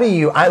 So how do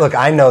you,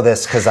 I know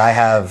this because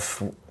I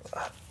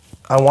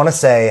want to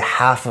say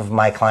half of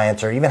my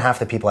clients, or even half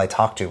the people I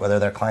talk to, whether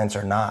they're clients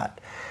or not,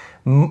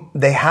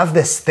 they have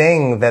this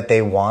thing that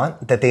they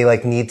want, that they,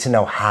 like, need to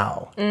know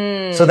how.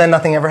 So then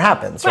nothing ever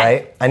happens,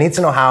 right? I need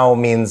to know how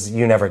means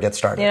you never get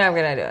started. You're never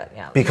going to do it,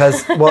 yeah.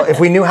 Because, well, if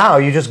we knew how,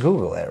 you just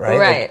Google it, right?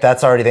 Right. Like,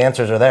 that's already, the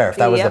answers are there if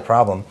that was the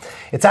problem.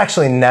 It's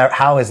actually,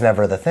 how is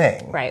never the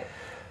thing. Right.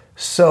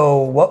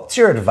 So what's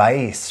your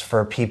advice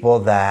for people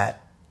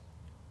that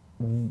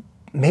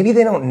maybe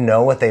they don't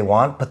know what they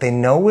want, but they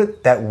know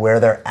that where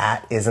they're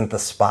at isn't the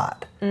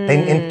spot?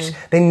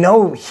 They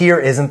know here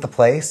isn't the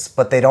place,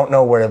 but they don't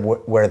know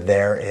where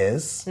there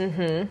is.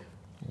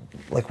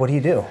 Mm-hmm. Like, what do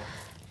you do?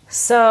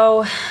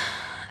 So,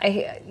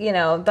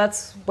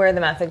 that's where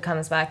the method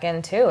comes back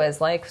in too,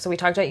 is like, so we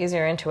talked about using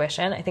your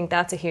intuition. I think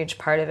that's a huge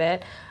part of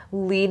it.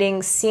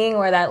 Seeing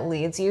where that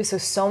leads you.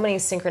 So many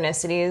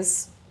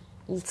synchronicities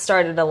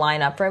started to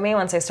line up for me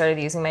once I started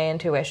using my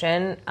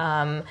intuition,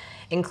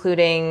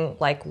 including,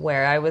 like,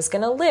 where I was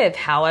going to live,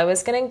 how I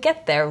was going to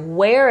get there,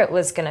 where it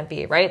was going to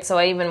be, right? So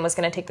I even was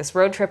going to take this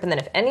road trip, and then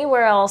if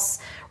anywhere else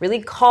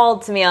really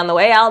called to me on the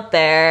way out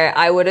there,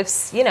 I would have,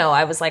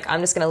 I was like,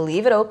 I'm just going to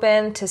leave it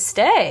open to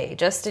stay.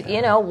 Just,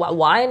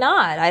 why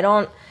not? I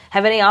don't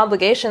have any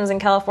obligations in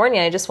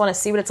California. I just want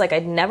to see what it's like.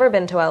 I'd never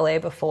been to LA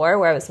before,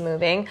 where I was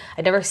moving.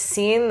 I'd never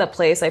seen the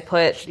place I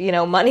put,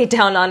 money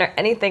down on or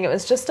anything. It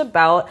was just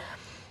about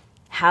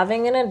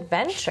having an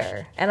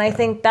adventure. And I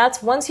think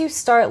that's, once you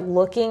start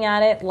looking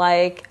at it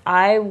like,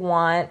 I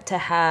want to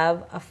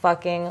have a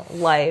fucking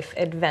life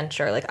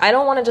adventure. Like, I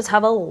don't want to just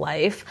have a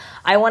life.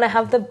 I want to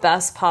have the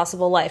best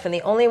possible life. And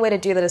the only way to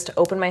do that is to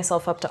open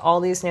myself up to all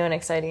these new and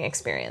exciting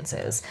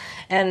experiences.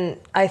 And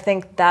I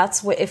think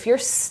that's what, if you're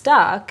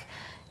stuck,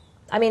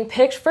 I mean,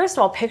 first of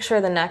all, picture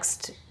the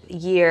next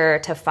year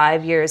to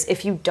 5 years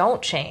if you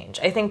don't change.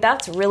 I think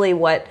that's really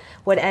what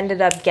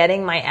ended up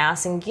getting my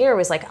ass in gear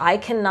was like, I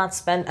cannot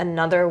spend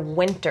another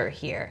winter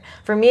here.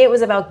 For me, it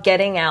was about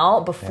getting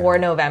out before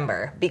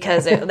November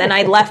because then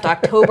I left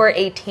October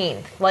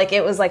 18th. Like,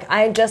 it was like,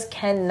 I just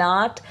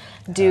cannot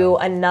do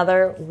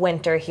another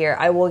winter here.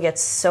 I will get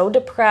so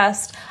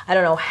depressed. I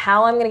don't know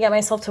how I'm going to get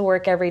myself to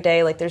work every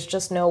day. Like, there's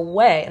just no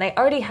way. And I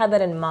already had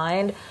that in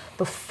mind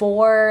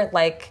before,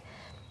 like,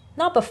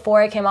 not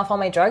before I came off all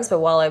my drugs, but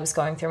while I was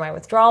going through my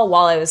withdrawal,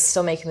 while I was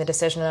still making the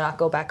decision to not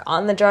go back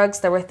on the drugs,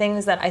 there were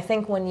things that I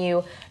think when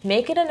you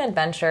make it an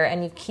adventure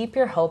and you keep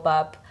your hope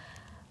up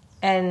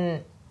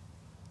and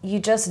you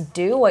just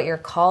do what you're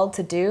called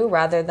to do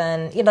rather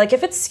than, you know, like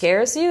if it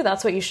scares you,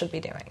 that's what you should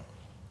be doing.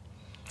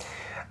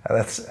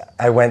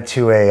 I went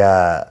to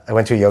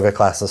a yoga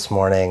class this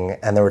morning,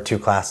 and there were 2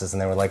 classes,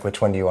 and they were like,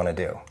 "Which one do you want to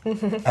do?"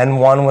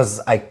 And one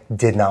was I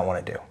did not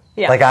want to do.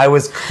 Yeah. Like, I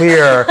was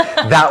clear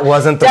that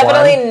wasn't the one.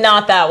 Definitely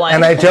not that one.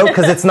 And I joke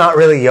because it's not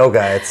really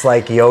yoga. It's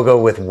like yoga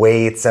with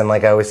weights, and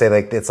like I always say,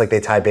 like it's like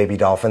they tie baby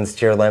dolphins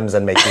to your limbs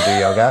and make you do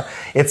yoga.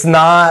 It's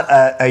not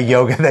a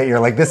yoga that you're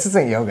like, this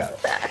isn't yoga.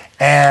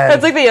 And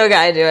that's like the yoga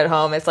I do at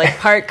home. It's like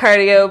part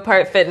cardio,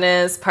 part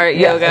fitness, part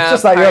yoga. It's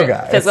just not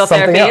yoga. Physical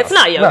therapy. Else. It's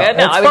not yoga.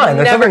 No, I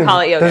would never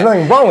call it yoga. There's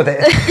nothing wrong with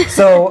it.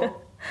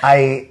 So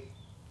I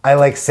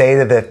like say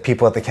to the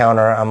people at the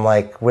counter, I'm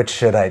like, which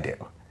should I do?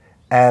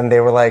 And they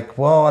were like,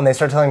 well, and they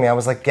started telling me, I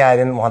was like, yeah, I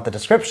didn't want the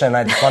description.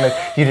 I just wanted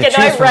you to choose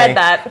for me. I read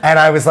that. And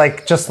I was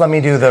like, just let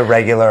me do the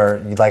regular,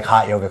 like,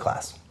 hot yoga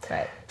class.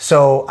 Right.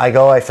 So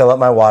I fill up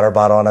my water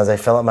bottle, and as I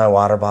fill up my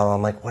water bottle,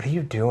 I'm like, what are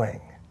you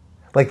doing?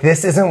 Like,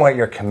 this isn't what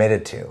you're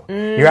committed to.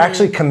 You're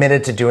actually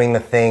committed to doing the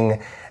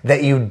thing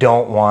that you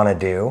don't want to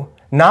do.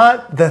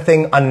 Not the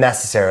thing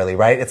unnecessarily,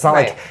 right? It's not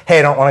like, hey,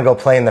 I don't want to go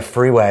play in the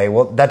freeway.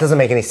 Well, that doesn't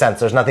make any sense.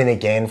 There's nothing to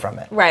gain from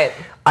it. Right.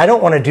 I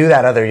don't want to do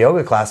that other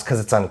yoga class because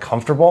it's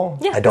uncomfortable.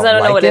 Yeah, I don't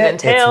know what it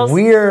entails. It's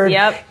weird.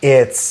 Yep.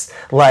 It's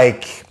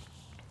like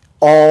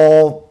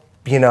all,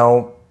 you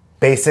know,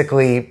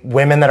 basically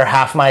women that are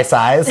half my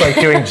size, like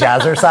doing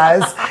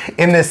jazzercise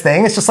in this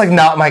thing. It's just like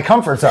not my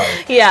comfort zone.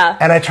 Yeah.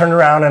 And I turned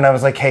around and I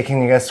was like, hey,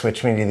 can you guys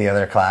switch me to the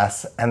other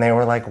class? And they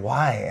were like,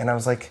 why? And I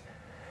was like,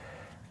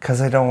 because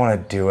I don't want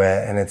to do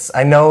it, and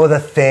I know the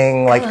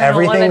thing, like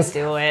everything's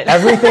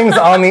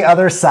on the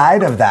other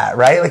side of that,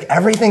 right? Like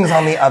everything's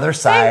on the other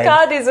side. Thank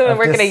God these women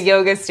work in a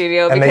yoga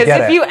studio, because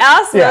if you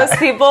ask most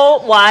people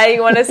why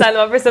you want to sign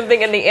them up for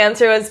something, and the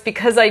answer was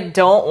because I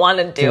don't want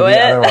to do it, the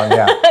other one,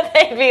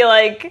 they'd be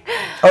like,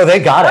 oh, they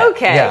got it.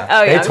 Okay. Yeah.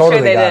 Oh, yeah, I'm totally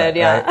sure they did, it,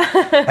 yeah.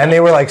 Right? And they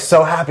were like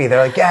so happy.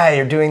 They're like, yeah,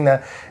 you're doing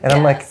the, and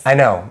I'm like, I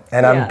know,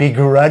 and I'm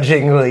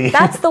begrudgingly.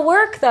 That's the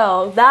work,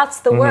 though. That's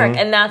the work,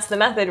 and that's the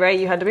method, right?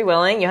 You had to be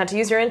willing. You had to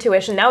use your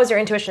intuition. Now is your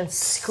intuition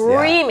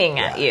screaming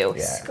at you,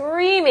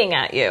 screaming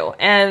at you.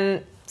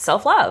 And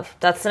self-love,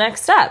 that's the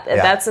next step. Yeah.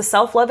 That's a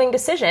self-loving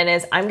decision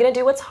is I'm going to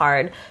do what's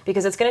hard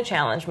because it's going to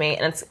challenge me.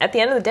 And it's at the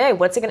end of the day,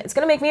 it's going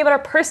to make me a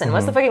better person.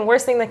 What's the fucking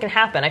worst thing that can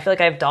happen? I feel like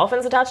I have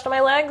dolphins attached to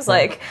my legs.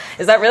 Like,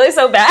 is that really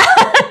so bad?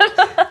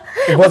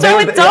 What's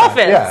wrong with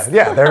dolphins?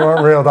 Yeah, they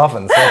weren't real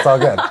dolphins. So it's all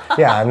good.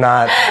 Yeah, I'm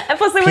not. And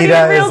plus, they weren't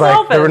even real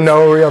dolphins. There were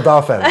no real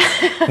dolphins.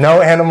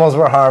 No animals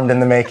were harmed in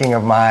the making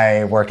of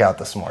my workout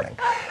this morning.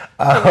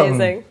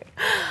 Amazing.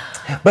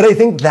 But I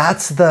think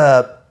that's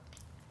that's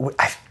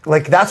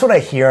what I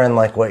hear, and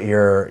like what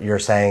you're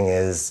saying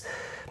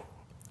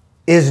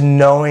is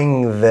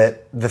knowing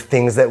that the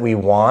things that we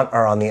want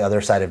are on the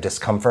other side of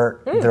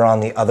discomfort. They're on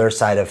the other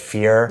side of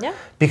fear. Yeah.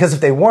 Because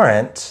if they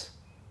weren't,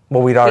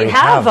 well, we'd already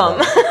have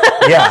them.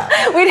 Yeah.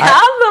 We'd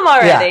have them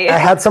already. Yeah. I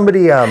had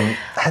somebody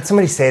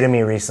say to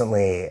me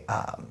recently,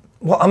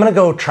 well, I'm going to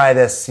go try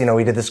this. You know,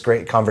 we did this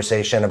great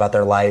conversation about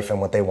their life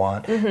and what they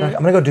want. Like,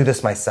 I'm going to go do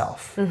this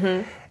myself.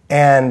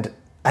 And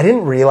I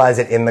didn't realize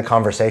it in the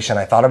conversation.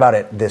 I thought about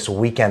it this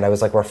weekend. I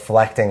was like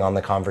reflecting on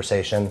the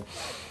conversation.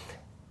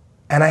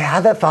 And I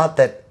had that thought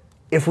that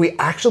if we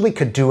actually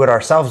could do it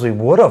ourselves, we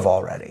would have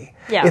already.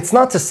 Yeah. It's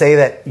not to say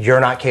that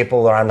you're not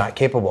capable or I'm not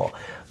capable,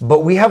 but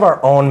we have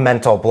our own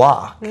mental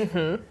block.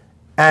 And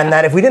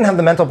that if we didn't have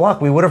the mental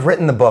block, we would have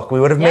written the book, we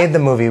would have made the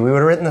movie, we would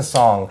have written the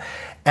song.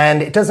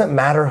 And it doesn't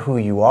matter who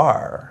you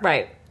are.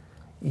 Right.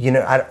 You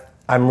know,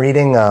 I'm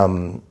reading,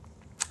 do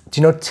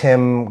you know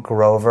Tim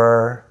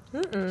Grover?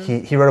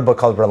 He wrote a book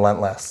called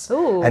Relentless.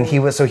 Ooh. And he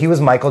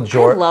was Michael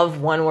Jordan. I love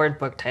one-word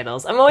book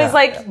titles. I'm always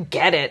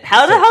get it.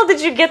 How the hell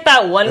did you get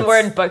that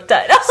one-word book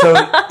title? So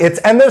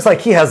and there's like,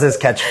 he has this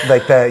catch,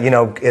 like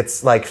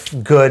it's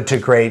like good to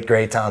great,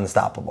 great to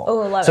unstoppable.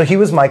 Oh, I love it. So he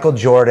was Michael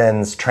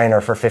Jordan's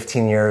trainer for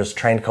 15 years,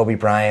 trained Kobe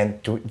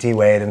Bryant,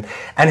 D-Wade,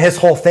 and his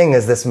whole thing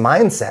is this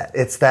mindset.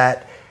 It's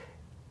that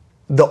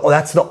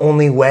that's the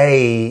only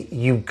way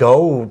you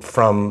go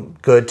from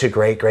good to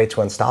great, great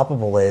to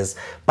unstoppable is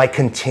by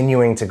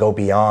continuing to go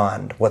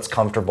beyond what's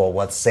comfortable,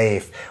 what's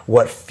safe,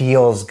 what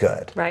feels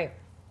good. Right.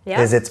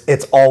 Yeah.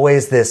 It's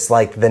always this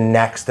like the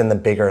next and the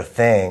bigger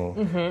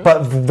thing,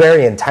 but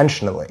very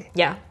intentionally.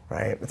 Yeah.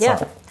 right? It's Yeah.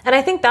 not- And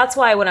I think that's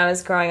why when I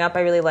was growing up,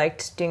 I really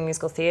liked doing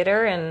musical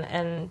theater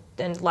and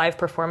live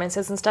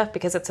performances and stuff,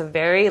 because it's a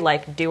very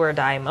like do or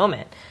die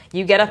moment.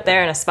 You get up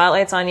there and a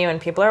spotlight's on you and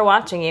people are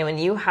watching you and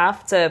you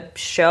have to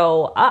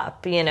show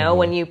up, you know,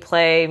 when you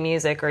play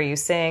music or you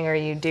sing or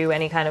you do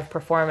any kind of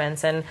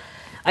performance. And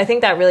I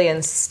think that really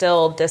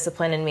instilled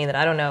discipline in me that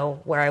I don't know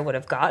where I would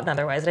have gotten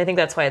otherwise. And I think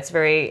that's why it's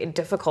very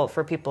difficult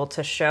for people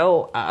to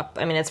show up.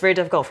 I mean, it's very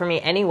difficult for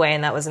me anyway,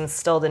 and that was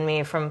instilled in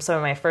me from some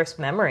of my first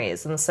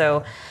memories. And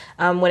so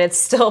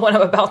when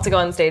I'm about to go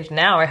on stage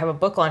now, or I have a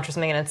book launch or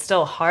something, and it's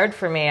still hard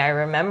for me, I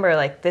remember,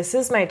 like, this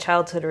is my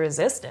childhood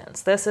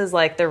resistance. This is,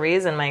 like, the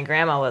reason my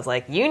grandma was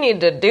like, you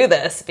need to do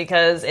this,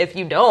 because if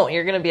you don't,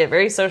 you're going to be a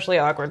very socially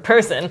awkward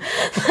person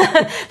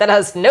that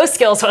has no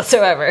skills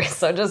whatsoever.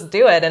 So just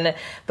do it.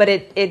 But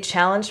it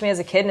challenged me as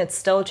a kid, and it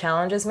still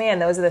challenges me.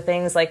 And those are the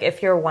things, like,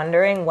 if you're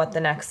wondering what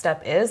the next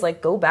step is,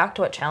 like, go back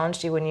to what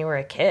challenged you when you were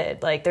a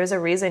kid. Like, there's a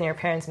reason your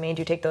parents made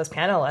you take those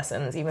piano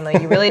lessons, even though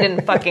you really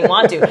didn't fucking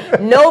want to.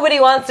 Nobody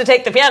wants to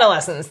take the piano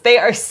lessons. They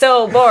are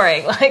so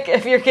boring. Like,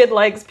 if your kid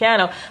likes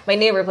piano, my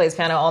neighbor plays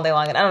piano all day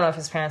long, and I don't know if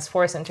his parents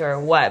force him to or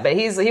what, but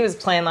he was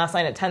playing last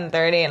night at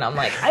 10:30, and I'm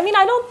like, I mean,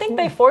 I don't think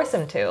they force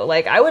him to.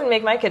 Like, I wouldn't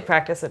make my kid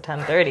practice at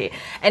 10:30.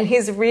 And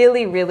he's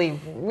really, really,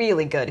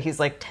 really good. He's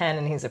like 10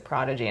 and he's a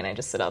prodigy, and I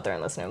just sit out there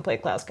and listen to him play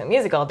classical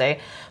music all day.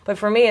 But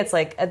for me, it's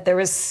like there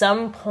was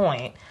some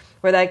point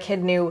where that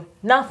kid knew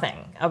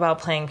nothing about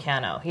playing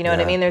piano. You know what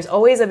I mean? There's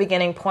always a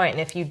beginning point,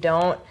 and if you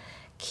don't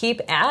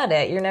keep at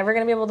it, you're never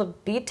going to be able to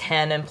be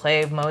 10 and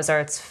play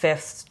Mozart's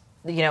fifth,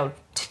 you know,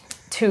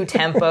 two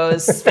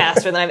tempos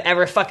faster than I've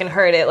ever fucking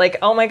heard it. Like,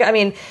 oh my God. I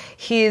mean,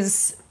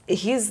 he's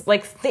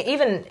like,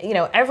 even, you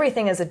know,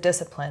 everything is a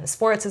discipline.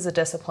 Sports is a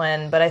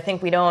discipline, but I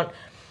think we don't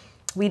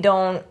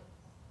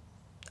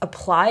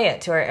apply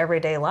it to our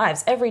everyday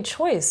lives. Every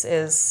choice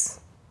is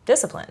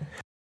discipline.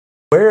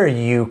 Where are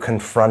you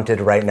confronted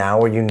right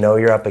now where you know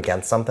you're up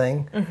against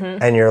something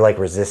and you're like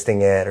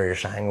resisting it or you're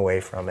shying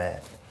away from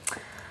it?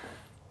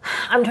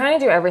 I'm trying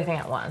to do everything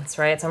at once,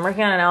 right? So I'm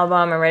working on an album,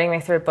 I'm writing my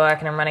third book,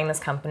 and I'm running this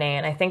company.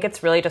 And I think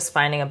it's really just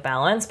finding a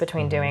balance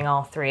between doing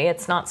all three.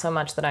 It's not so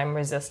much that I'm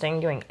resisting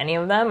doing any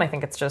of them. I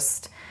think it's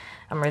just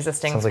I'm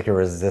resisting. Sounds like you're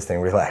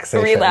resisting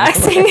relaxation.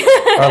 Relaxing.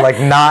 Or like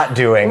not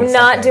doing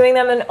doing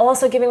them, and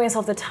also giving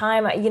myself the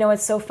time. You know,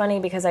 it's so funny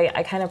because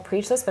I kind of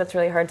preach this, but it's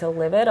really hard to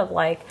live it, of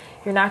like,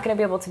 you're not going to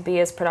be able to be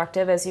as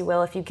productive as you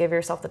will if you give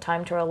yourself the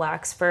time to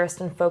relax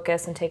first and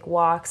focus and take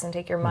walks and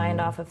take your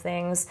mind off of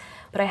things.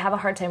 But I have a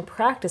hard time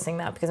practicing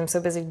that because I'm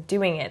so busy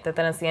doing it that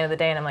then it's the end of the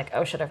day and I'm like,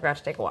 oh shit, I forgot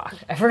to take a walk.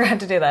 I forgot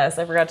to do this.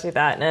 I forgot to do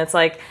that. And it's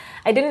like,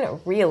 I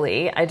didn't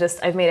really.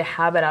 I've made a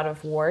habit out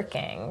of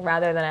working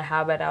rather than a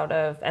habit out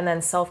of, and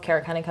then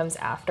self-care kind of comes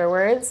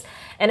afterwards.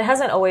 And it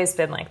hasn't always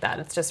been like that.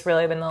 It's just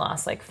really been the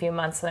last like few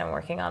months that I'm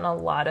working on a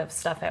lot of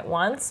stuff at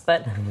once.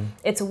 But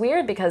it's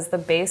weird because the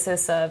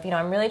basis of, you know,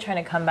 I'm really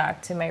trying to come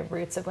back to my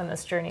roots of when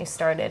this journey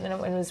started. And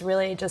it was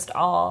really just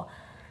all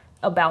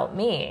about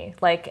me.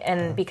 Like,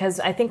 and because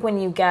I think when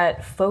you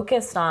get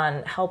focused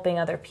on helping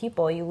other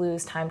people, you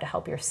lose time to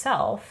help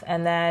yourself.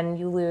 And then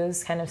you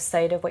lose kind of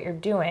sight of what you're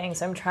doing.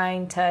 So I'm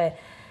trying to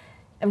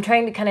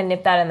kind of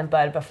nip that in the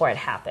bud before it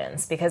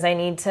happens, because I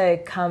need to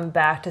come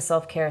back to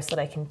self-care so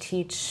that I can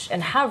teach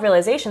and have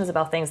realizations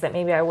about things that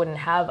maybe I wouldn't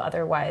have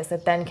otherwise,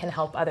 that then can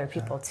help other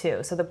people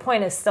too. So the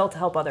point is still to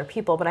help other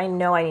people, but I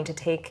know I need to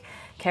take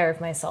care of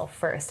myself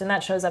first. And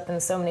that shows up in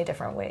so many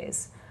different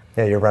ways.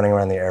 Yeah, you're running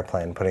around the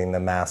airplane, putting the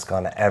mask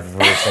on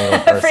every single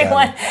person.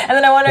 Everyone. And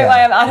then I wonder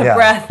why I'm out of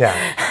breath.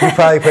 Yeah, you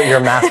probably put your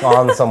mask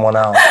on someone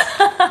else.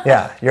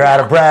 Yeah, you're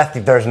out of breath.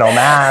 There's no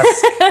mask.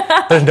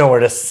 There's nowhere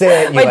to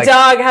sit. My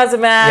dog has a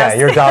mask. Yeah,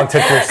 your dog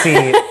took your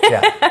seat.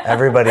 Yeah,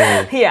 everybody.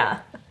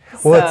 Yeah.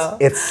 Well,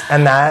 it's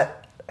and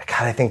that,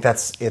 God, I think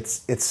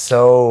it's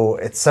so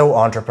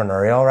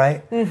entrepreneurial,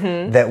 right?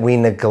 That we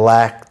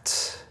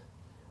neglect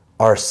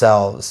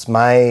ourselves.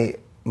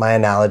 My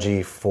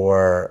analogy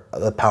for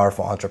the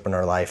powerful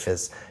entrepreneur life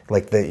is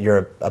like that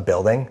you're a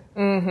building,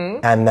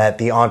 and that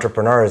the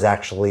entrepreneur is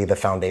actually the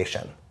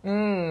foundation.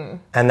 And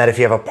that if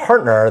you have a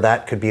partner,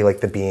 that could be like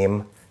the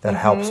beam that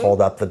helps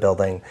hold up the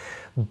building.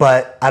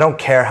 But I don't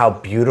care how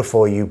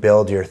beautiful you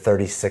build your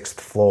 36th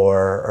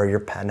floor or your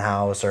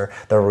penthouse or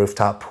the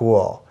rooftop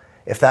pool.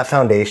 If that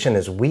foundation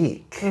is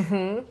weak,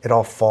 it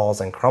all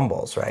falls and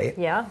crumbles, right?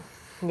 Yeah.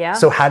 Yeah.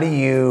 So how do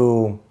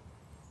you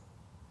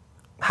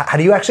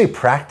actually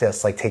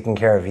practice like taking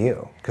care of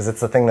you? Because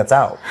it's the thing that's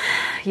out.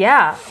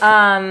 Yeah.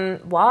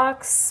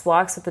 Walks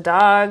with the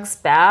dogs,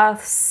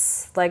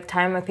 baths, like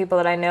time with people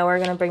that I know are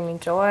going to bring me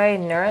joy,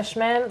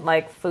 nourishment,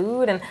 like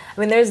food. And I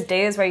mean, there's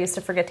days where I used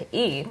to forget to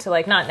eat,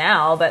 like not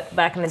now, but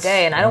back in the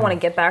day. And I don't want to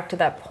get back to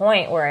that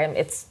point where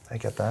I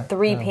get that.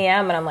 3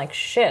 p.m. and I'm like,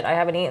 shit, I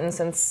haven't eaten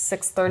since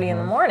 6:30 in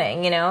the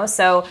morning, you know?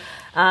 So,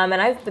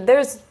 and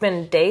there's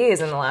been days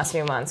in the last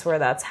few months where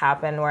that's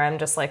happened where I'm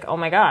just like, oh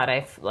my God,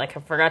 I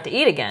forgot to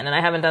eat again. And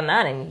I haven't done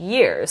that in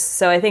years.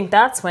 So I think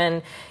that's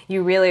when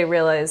you really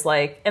realize,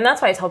 like, and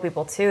that's why I tell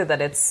people too, that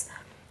it's,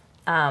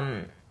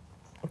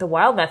 the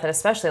wild method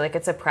especially, like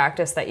it's a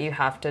practice that you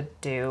have to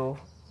do.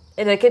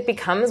 It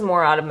becomes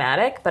more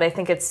automatic, but I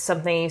think it's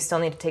something you still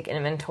need to take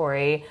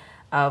inventory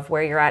of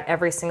where you're at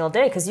every single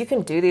day, because you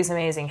can do these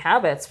amazing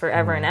habits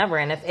forever and ever.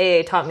 And if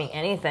AA taught me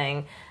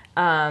anything,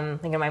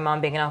 thinking of my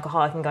mom being an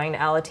alcoholic and going to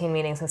Alateen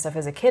meetings and stuff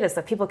as a kid, is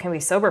that people can be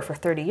sober for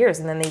 30 years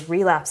and then they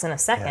relapse in a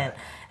second. Yeah.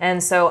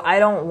 And so I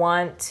don't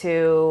want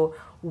to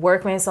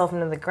work myself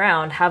into the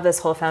ground, have this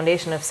whole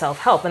foundation of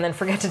self-help, and then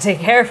forget to take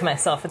care of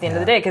myself at the end of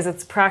the day, because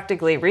it's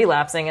practically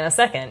relapsing in a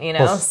second, you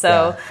know? Well,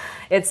 so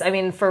it's, I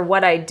mean, for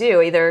what I do,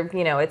 either,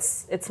 you know,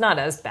 it's not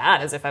as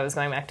bad as if I was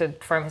going back to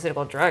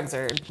pharmaceutical drugs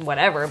or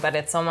whatever, but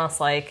it's almost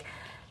like,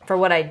 for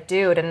what I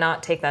do, to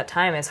not take that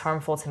time is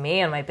harmful to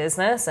me and my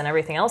business and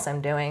everything else I'm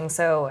doing.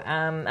 So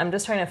I'm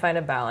just trying to find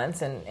a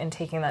balance in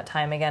taking that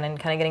time again and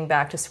kind of getting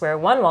back to square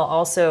one, while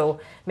also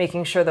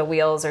making sure the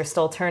wheels are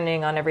still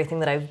turning on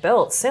everything that I've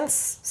built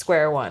since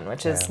square one,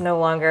 which is no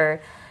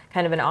longer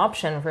kind of an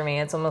option for me.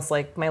 It's almost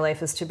like my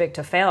life is too big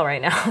to fail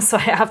right now. So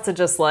I have to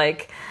just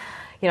like,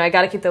 you know, I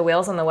got to keep the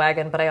wheels on the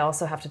wagon, but I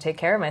also have to take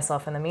care of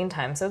myself in the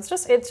meantime. So it's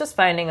just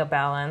finding a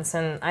balance.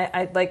 And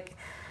I like,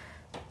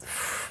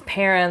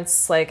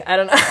 parents, like, I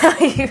don't know.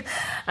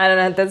 I don't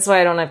know. That's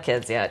why I don't have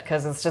kids yet,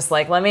 because it's just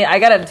like, I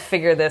got to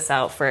figure this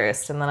out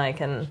first, and then I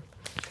can.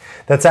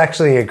 That's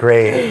actually a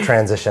great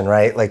transition,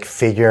 right? Like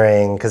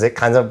figuring, because it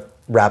kind of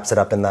wraps it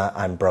up in the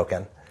I'm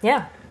broken.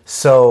 Yeah.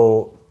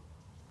 So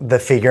the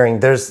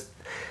figuring,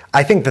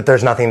 I think that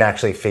there's nothing to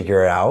actually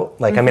figure out.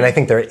 Like, I mean, I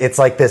think it's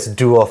like this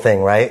dual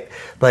thing, right?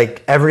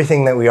 Like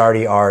everything that we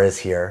already are is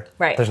here.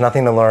 Right. There's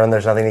nothing to learn.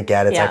 There's nothing to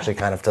get. It's actually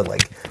kind of to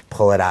like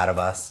pull it out of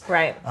us.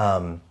 Right.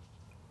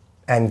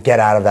 And get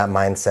out of that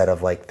mindset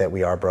of like that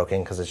we are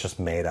broken because it's just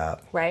made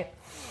up. Right.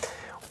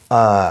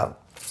 I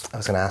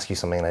was going to ask you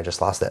something and I just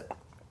lost it.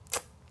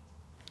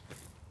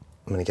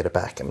 I'm going to get it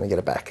back. Can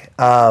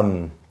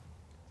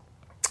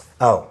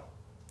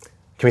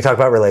we talk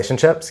about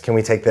relationships? Can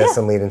we take this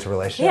and lead into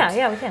relationships?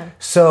 Yeah, we can.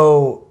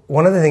 So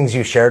one of the things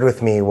you shared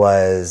with me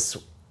was,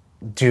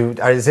 do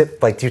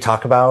you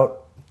talk about,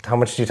 how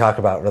much do you talk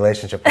about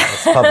relationship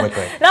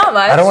publicly? Not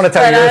much. I don't want to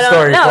tell you your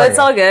story. No, it's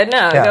all good.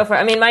 No, go for it.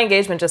 I mean, my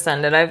engagement just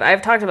ended.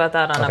 I've talked about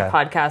that on a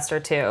podcast or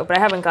two, but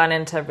I haven't gone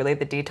into really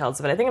the details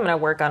of it. I think I'm going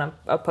to work on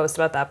a post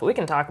about that, but we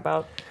can talk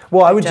about.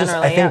 Well,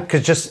 I think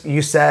because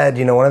you said,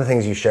 you know, one of the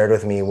things you shared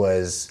with me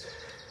was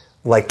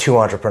like two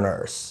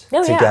entrepreneurs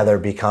together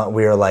we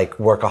were like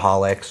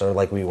workaholics, or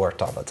like we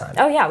worked all the time.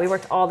 Oh yeah, we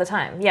worked all the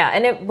time. Yeah,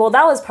 and that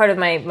was part of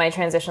my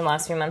transition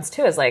last few months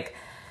too, is like,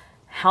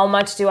 how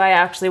much do I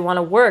actually want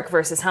to work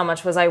versus how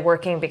much was I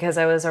working because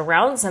I was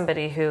around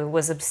somebody who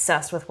was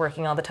obsessed with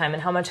working all the time,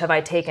 and how much have I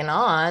taken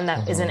on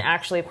that isn't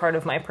actually part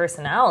of my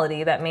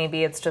personality, that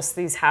maybe it's just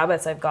these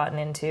habits I've gotten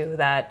into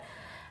that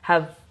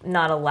have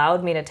not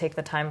allowed me to take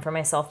the time for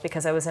myself,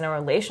 because I was in a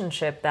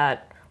relationship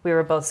that we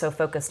were both so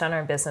focused on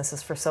our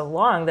businesses for so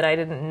long that I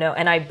didn't know,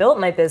 and I built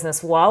my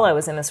business while I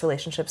was in this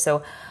relationship,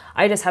 so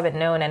I just haven't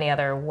known any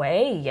other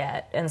way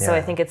yet. And so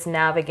I think it's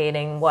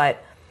navigating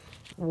what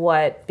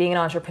being an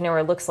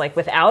entrepreneur looks like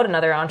without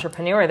another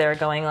entrepreneur there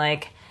going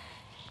like,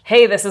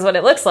 hey, this is what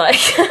it looks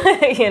like,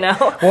 you know?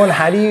 Well, and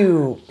how do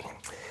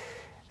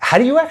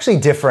you actually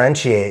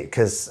differentiate?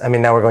 Because, I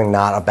mean, now we're going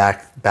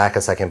back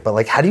a second, but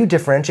like, how do you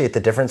differentiate the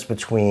difference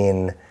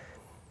between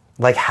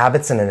like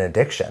habits and an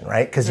addiction,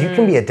 right? Because you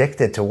can be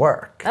addicted to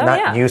work,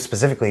 you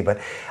specifically, but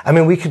I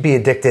mean, we could be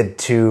addicted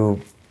to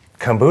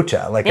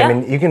kombucha. Like, I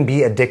mean, you can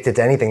be addicted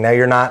to anything. Now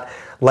you're not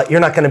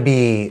going to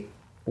be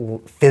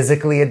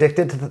physically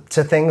addicted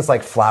to things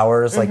like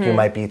flowers, like you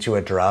might be to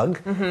a drug,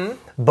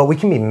 but we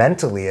can be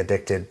mentally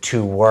addicted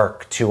to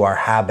work, to our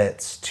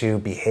habits, to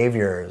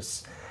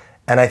behaviors.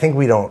 And I think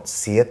we don't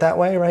see it that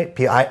way, right?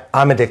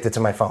 I'm addicted to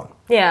my phone.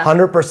 Yeah.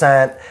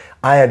 100%.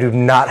 I do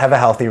not have a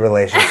healthy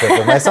relationship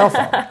with my cell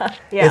phone.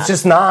 It's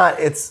just not,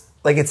 it's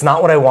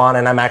not what I want.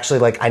 And I'm actually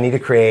like, I need to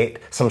create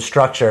some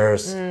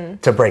structures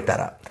to break that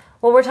up.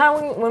 Well,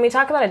 when we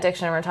talk about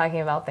addiction, we're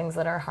talking about things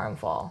that are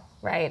harmful,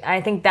 right?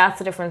 I think that's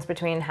the difference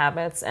between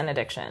habits and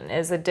addiction.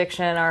 Is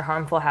addiction are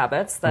harmful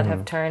habits that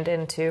have turned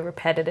into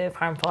repetitive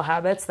harmful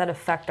habits that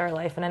affect our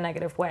life in a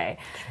negative way.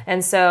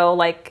 And so,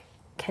 like,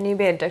 can you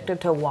be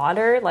addicted to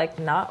water? Like,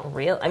 not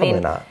real. I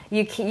mean, not.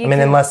 You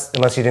unless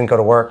you didn't go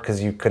to work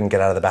because you couldn't get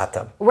out of the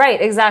bathtub.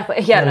 Right, exactly.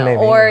 Yeah, no. Maybe,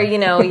 or,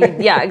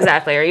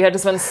 exactly. Or you had to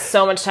spend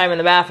so much time in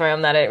the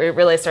bathroom that it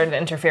really started to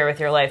interfere with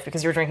your life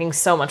because you were drinking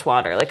so much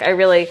water. Like, I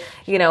really,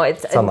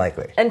 it's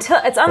unlikely.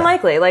 It's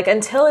unlikely. Like,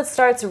 until it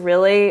starts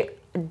really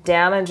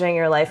damaging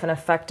your life and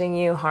affecting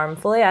you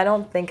harmfully, I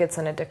don't think it's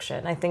an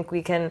addiction. I think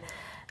we can...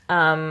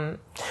 Well,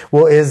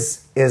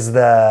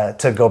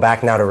 to go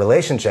back now to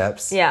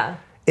relationships... Yeah.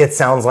 It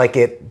sounds like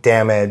it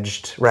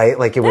damaged, right?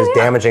 Like it was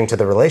damaging to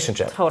the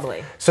relationship.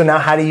 Totally. So now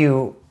how do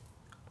you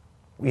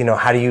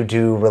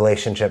do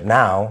relationship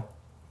now?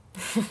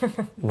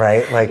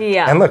 Right? Like,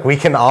 and look,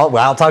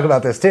 I'll talk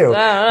about this too.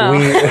 I'm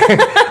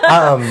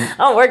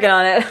working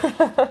on it.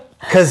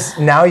 Because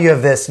now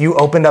you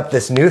opened up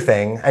this new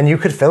thing and you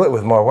could fill it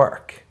with more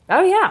work.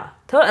 Oh yeah.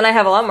 And I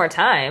have a lot more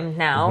time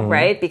now,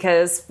 right?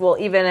 Because, well,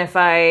 even if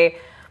I,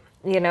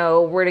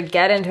 were to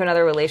get into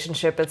another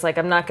relationship, it's like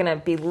I'm not going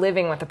to be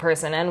living with the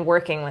person and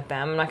working with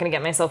them. I'm not going to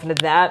get myself into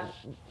that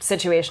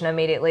situation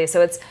immediately.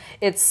 So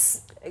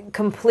it's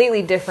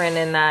completely different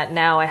in that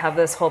now I have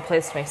this whole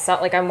place to myself.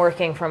 Like I'm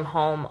working from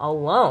home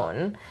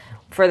alone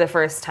for the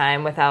first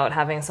time without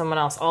having someone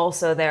else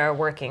also there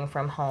working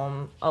from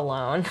home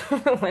alone,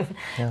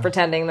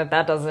 pretending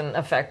that doesn't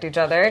affect each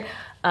other.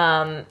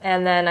 And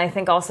then I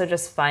think also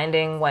just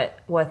finding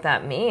what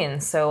that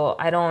means. So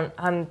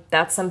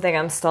that's something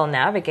I'm still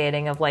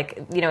navigating of like,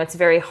 it's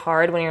very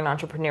hard when you're an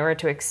entrepreneur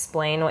to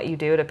explain what you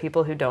do to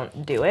people who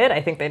don't do it.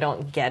 I think they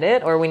don't get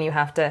it. Or when you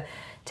have to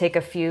take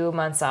a few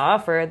months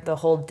off or the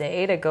whole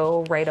day to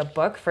go write a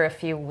book for a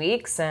few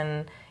weeks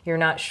and you're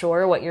not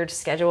sure what your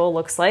schedule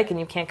looks like and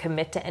you can't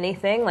commit to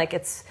anything. Like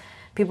it's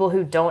people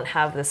who don't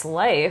have this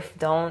life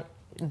don't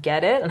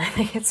get it. And I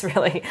think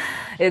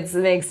it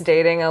makes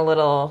dating a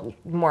little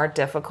more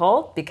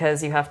difficult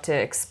because you have to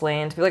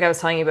explain to people, like I was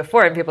telling you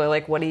before, and people are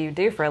like, what do you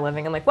do for a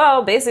living? I'm like,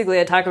 well, basically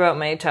I talk about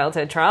my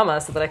childhood trauma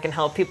so that I can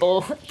help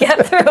people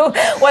get through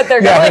what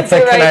they're going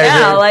through right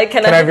now.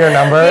 Can I have your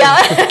number?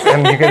 Yeah.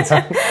 And you can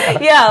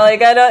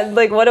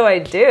what do I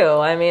do?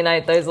 I mean,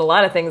 there's a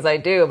lot of things I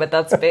do, but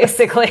that's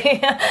basically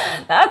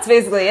it.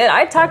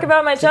 I talk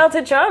about my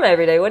childhood trauma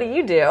every day. What do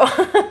you do?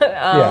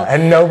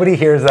 And nobody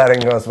hears that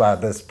and goes, wow,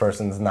 this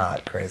person's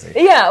not crazy.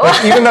 Yeah.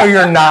 Like, even though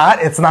you're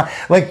not, it's not.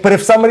 Like, but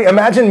if somebody,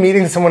 imagine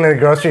meeting someone in a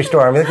grocery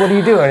store and be like, what do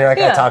you do? And you're like,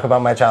 I talk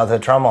about my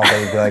childhood trauma all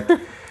day. You'd be like,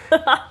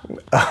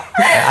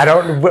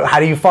 how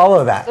do you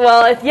follow that?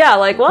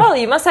 Well,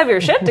 you must have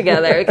your shit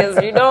together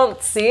because you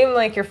don't seem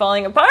like you're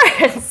falling apart.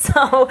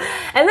 So,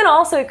 and then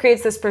also it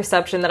creates this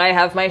perception that I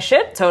have my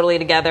shit totally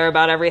together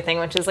about everything,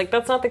 which is like,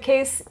 that's not the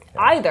case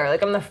either.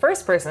 Like I'm the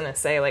first person to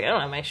say like, I don't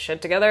have my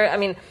shit together. I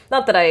mean,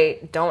 not that I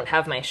don't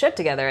have my shit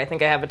together. I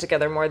think I have it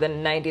together more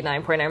than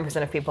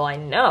 99.9% of people I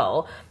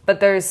know,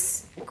 but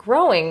there's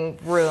growing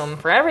room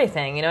for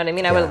everything. You know what I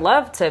mean? I would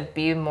love to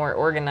be more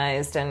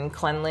organized and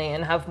cleanly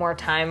and have more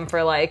time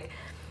for like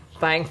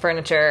buying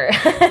furniture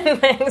and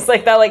things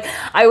like that. Like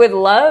I would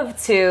love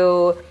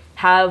to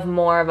have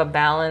more of a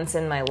balance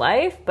in my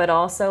life, but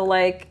also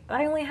like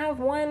I only have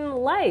one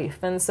life.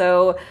 And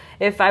so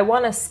if I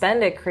want to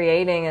spend it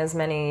creating as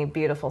many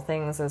beautiful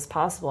things as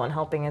possible and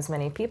helping as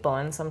many people,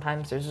 and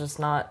sometimes there's just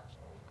not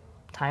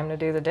time to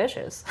do the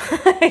dishes,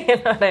 you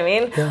know what I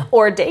mean? Yeah.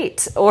 Or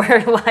date, or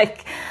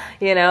like,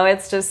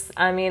 it's just,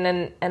 I mean,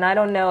 and I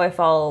don't know if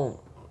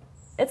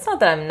it's not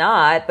that I'm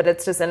not, but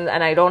it's just, and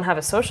I don't have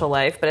a social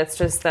life, but it's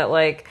just that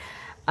like,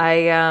 you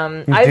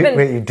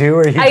do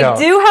or you don't? I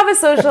do have a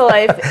social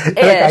life. Like,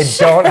 I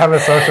don't have a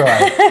social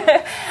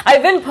life.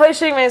 I've been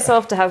pushing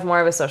myself to have more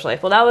of a social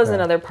life. Well, that was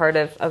another part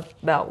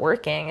about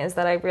working, is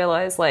that I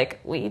realized like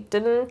we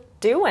didn't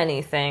do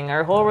anything.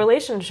 Our whole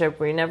relationship,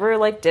 we never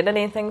like did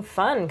anything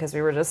fun because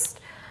we were just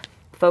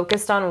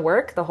focused on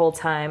work the whole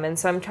time. And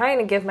so I'm trying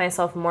to give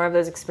myself more of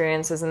those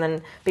experiences. And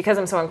then because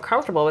I'm so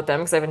uncomfortable with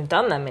them, because I haven't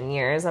done them in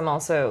years, I'm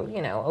also,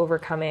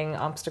 overcoming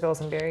obstacles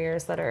and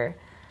barriers that I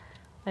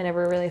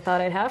never really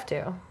thought I'd have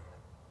to.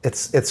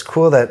 It's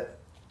cool that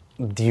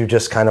you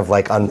just kind of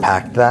like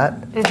unpacked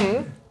that.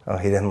 Mm-hmm. Oh,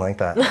 he didn't like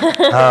that.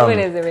 What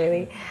is it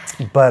really?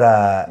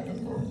 But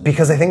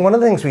because I think one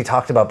of the things we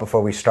talked about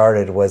before we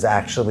started was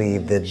actually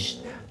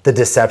the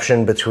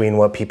deception between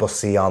what people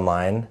see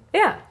online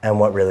and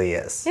what really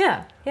is.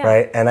 Yeah.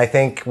 Right? And I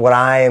think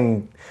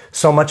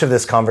so much of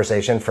this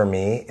conversation for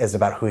me is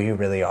about who you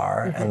really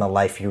are and the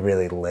life you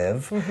really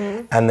live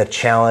and the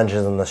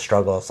challenges and the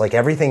struggles. Like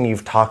everything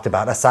you've talked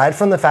about, aside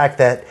from the fact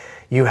that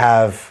you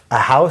have a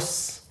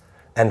house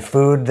and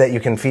food that you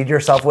can feed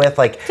yourself with.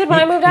 Like, dude, when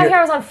I moved out here,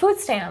 I was on food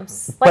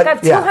stamps. Like, I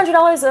have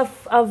 $200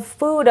 of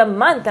food a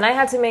month, and I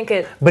had to make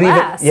it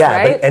last,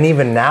 right? And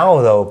even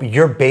now, though,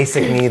 your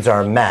basic needs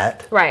are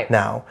met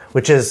now,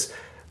 which is...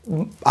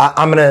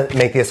 I'm going to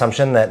make the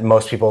assumption that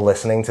most people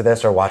listening to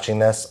this or watching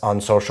this on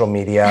social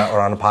media or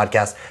on a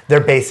podcast, their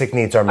basic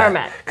needs are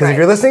met. Because if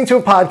you're listening to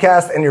a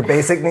podcast and your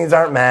basic needs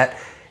aren't met,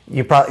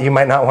 you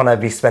might not want to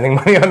be spending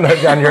money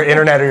on your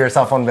internet or your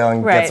cell phone bill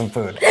and get some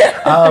food.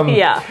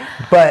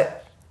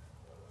 But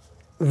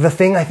the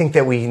thing I think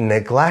that we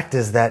neglect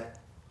is that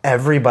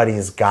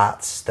everybody's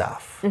got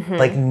stuff.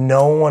 Like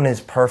no one is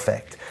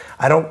perfect.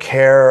 I don't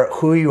care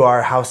who you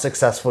are, how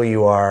successful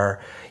you are.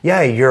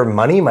 Yeah, your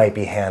money might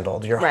be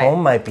handled, your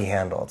home might be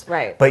handled,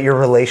 but your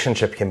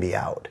relationship can be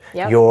out.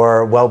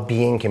 Your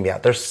well-being can be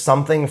out. There's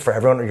something for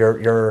everyone,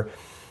 your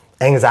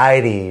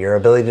anxiety, your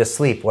ability to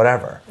sleep,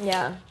 whatever.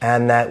 Yeah.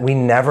 And that we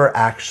never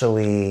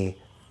actually,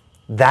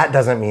 that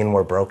doesn't mean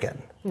we're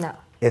broken. No.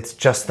 It's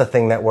just the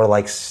thing that we're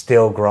like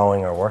still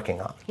growing or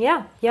working on.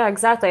 Yeah,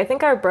 exactly. I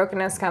think our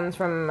brokenness comes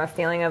from a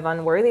feeling of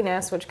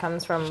unworthiness, which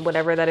comes from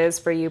whatever that is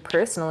for you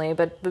personally.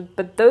 But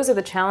those are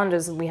the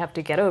challenges we have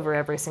to get over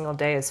every single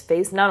day,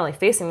 is not only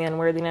facing the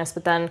unworthiness,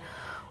 but then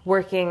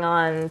working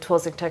on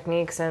tools and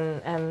techniques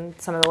and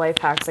some of the life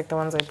hacks, like the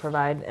ones I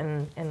provide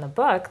in the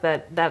book,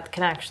 that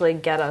can actually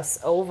get us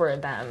over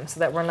them, so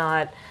that we're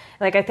not,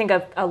 like, I think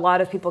a lot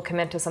of people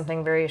commit to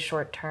something very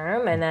short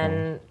term, and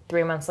then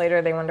 3 months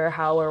later they wonder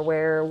how or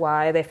where or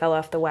why they fell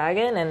off the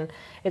wagon, and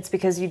it's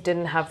because you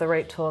didn't have the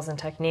right tools and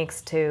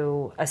techniques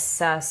to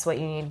assess what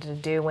you needed to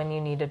do when you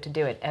needed to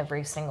do it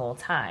every single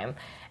time.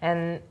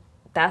 And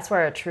that's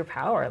where our true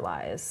power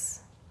lies.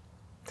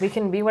 We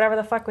can be whatever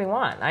the fuck we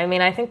want. I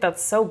mean, I think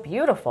that's so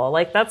beautiful.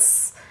 Like,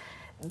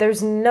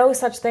 there's no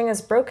such thing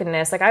as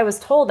brokenness. Like, I was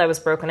told I was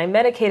broken. I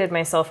medicated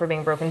myself for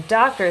being broken.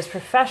 Doctors,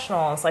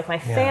 professionals, like my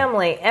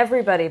family,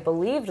 everybody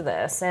believed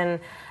this. And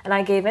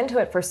I gave into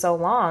it for so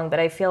long, but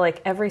I feel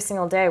like every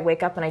single day I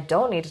wake up and I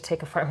don't need to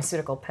take a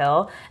pharmaceutical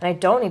pill, and I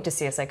don't need to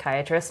see a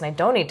psychiatrist, and I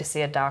don't need to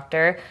see a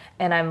doctor,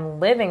 and I'm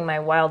living my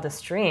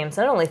wildest dreams.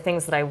 Not only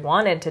things that I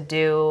wanted to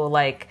do,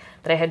 like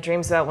that I had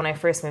dreams about when I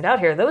first moved out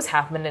here, those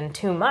happened in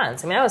 2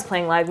 months. I mean, I was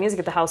playing live music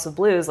at the House of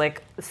Blues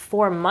like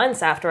 4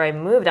 months after I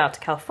moved out to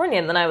California,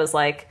 and then I was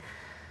like,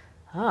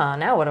 oh,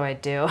 now what do I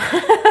do?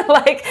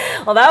 Like,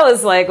 well, that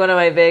was like one of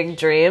my big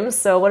dreams,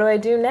 so what do I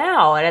do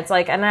now? And it's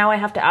like, and now I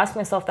have to ask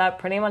myself that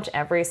pretty much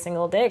every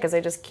single day, because I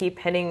just keep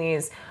hitting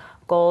these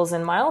goals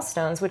and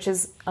milestones, which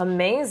is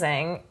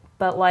amazing,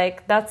 but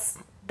like that's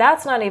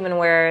not even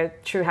where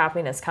true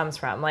happiness comes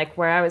from. Like,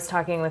 where I was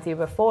talking with you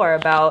before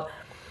about,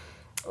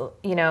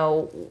 you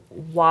know,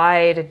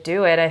 why to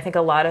do it. I think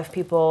a lot of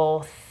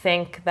people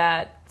think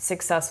that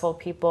successful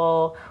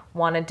people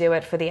want to do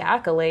it for the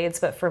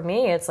accolades, but for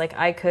me, it's like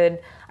I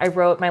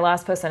wrote, my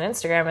last post on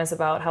Instagram is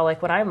about how,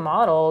 like, when I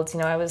modeled, you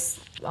know, I was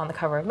on the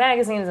cover of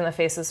magazines and the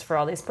faces for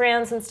all these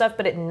brands and stuff,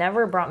 but it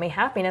never brought me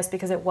happiness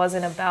because it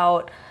wasn't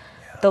about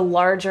the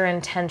larger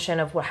intention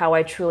of how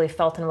I truly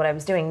felt and what I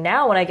was doing.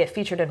 Now, when I get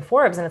featured in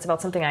Forbes and it's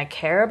about something I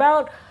care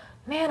about,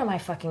 man, am I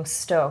fucking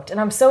stoked.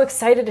 And I'm so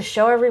excited to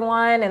show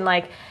everyone. And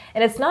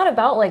it's not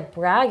about like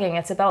bragging.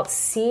 It's about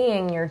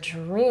seeing your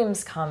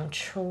dreams come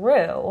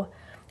true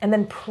and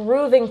then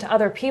proving to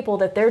other people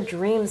that their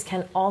dreams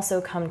can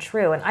also come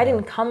true. And I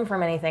didn't come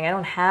from anything. I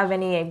don't have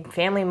any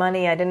family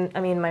money.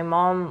 My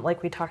mom,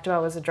 like we talked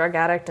about, was a drug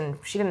addict and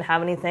she didn't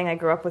have anything. I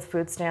grew up with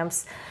food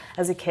stamps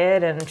as a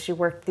kid, and she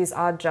worked these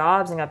odd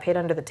jobs and got paid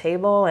under the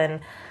table. And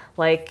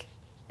like,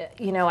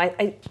 you know,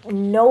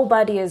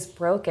 nobody is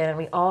broken, and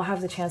we all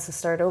have the chance to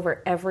start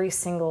over every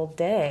single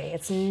day.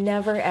 It's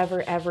never,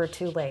 ever, ever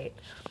too late.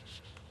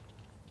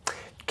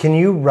 Can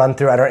you run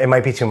through, it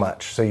might be too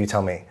much, so you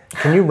tell me.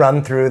 Can you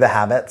run through the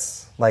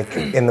habits, like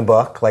in the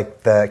book?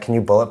 Like, can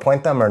you bullet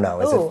point them or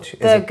no? Is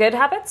it good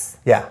habits?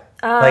 Yeah.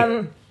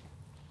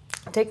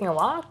 Taking a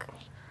walk,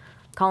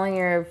 calling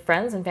your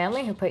friends and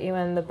family who put you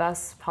in the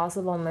best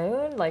possible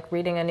mood, like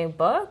reading a new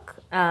book,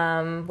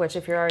 which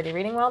if you're already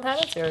reading Wild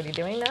Habits, you're already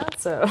doing that,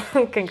 so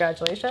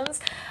congratulations.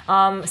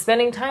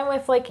 Spending time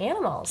with like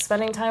animals,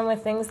 spending time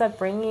with things that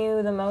bring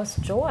you the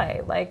most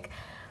joy, like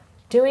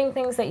doing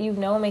things that you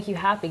know make you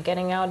happy,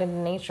 getting out into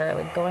nature,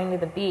 like going to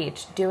the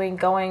beach,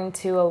 going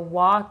to a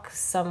walk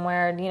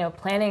somewhere, you know,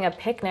 planning a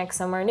picnic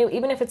somewhere new,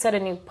 even if it's at a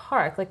new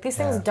park. Like, these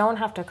things don't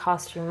have to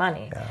cost you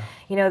money. Yeah.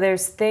 You know,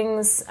 there's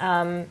things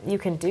you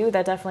can do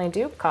that definitely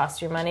do cost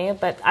you money,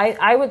 but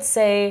I would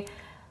say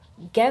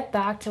get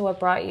back to what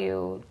brought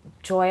you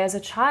joy as a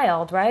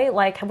child, right?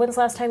 Like, when's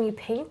the last time you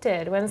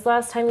painted? When's the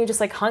last time you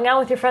just like hung out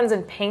with your friends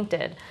and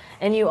painted?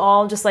 And you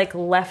all just like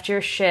left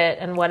your shit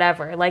and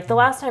whatever. Like, the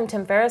last time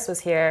Tim Ferriss was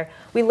here,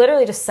 we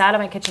literally just sat at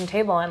my kitchen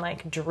table and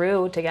like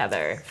drew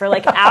together for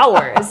like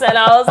hours. And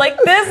I was like,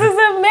 this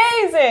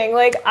is amazing.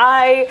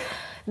 Like,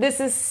 this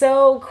is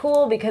so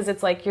cool, because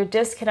it's like you're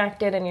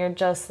disconnected and you're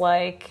just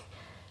like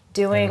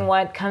doing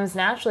what comes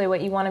naturally, what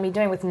you want to be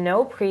doing, with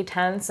no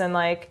pretense and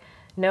like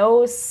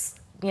no,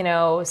 you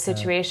know,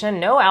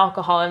 situation, no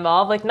alcohol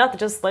involved, like nothing.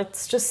 Just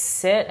let's just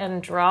sit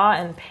and draw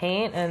and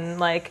paint and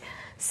like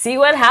see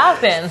what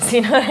happens.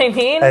 You know what I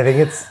mean? I think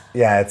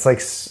it's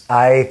like,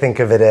 I think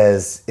of it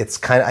as,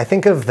 I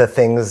think of the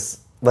things,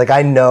 like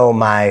I know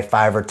my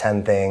 5 or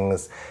 10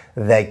 things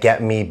that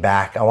get me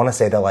back, I want to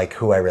say, to like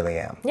who I really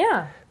am.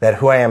 Yeah. That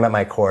who I am at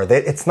my core.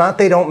 It's not,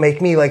 they don't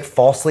make me like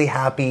falsely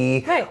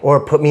happy, right, or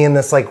put me in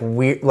this like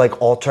weird,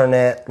 like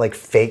alternate, like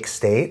fake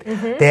state.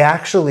 Mm-hmm. They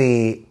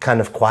actually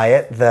kind of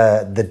quiet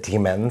the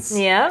demons.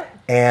 Yeah.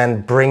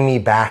 And bring me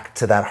back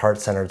to that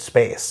heart-centered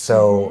space.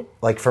 So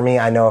like for me,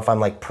 I know if I'm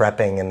like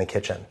prepping in the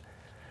kitchen,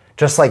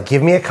 just like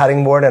give me a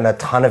cutting board and a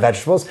ton of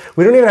vegetables.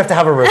 We don't even have to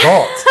have a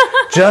result.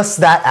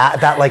 Just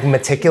that like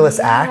meticulous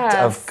act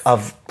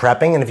of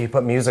prepping. And if you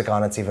put music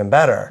on, it's even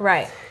better.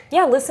 Right.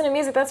 Yeah, listen to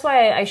music. That's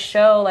why I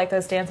show like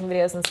those dancing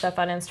videos and stuff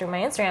on my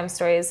Instagram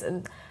stories.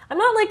 I'm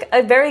not like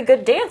a very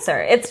good dancer.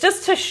 It's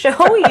just to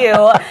show you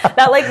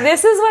that like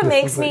this is what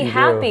makes me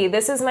happy.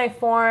 This is my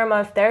form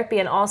of therapy.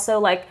 And also,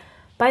 like,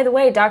 by the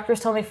way, doctors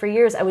told me for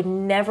years I would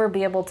never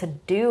be able to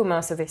do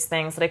most of these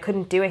things, that I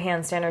couldn't do a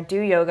handstand or do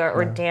yoga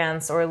or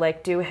dance or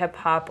like do hip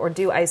hop or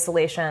do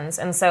isolations.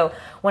 And so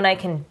when I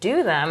can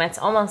do them, it's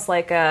almost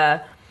like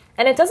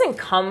And it doesn't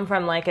come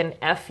from like an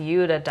F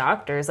you to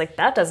doctors. Like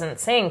that doesn't,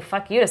 saying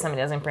fuck you to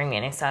somebody doesn't bring me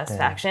any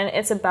satisfaction. Yeah.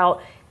 It's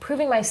about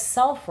proving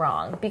myself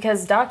wrong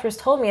because doctors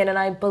told me it and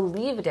I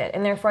believed it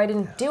and therefore I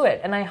didn't do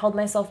it and I held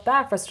myself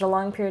back for such a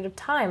long period of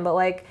time. But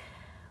like,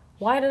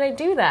 why did I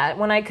do that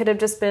when I could have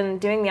just been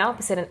doing the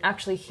opposite and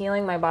actually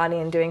healing my body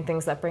and doing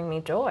things that bring me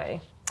joy?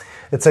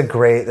 The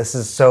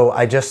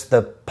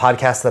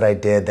podcast that I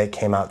did that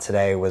came out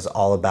today was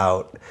all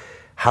about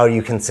how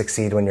you can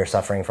succeed when you're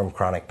suffering from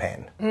chronic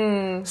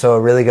pain. So a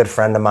really good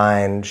friend of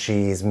mine,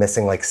 she's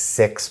missing like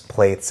 6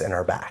 plates in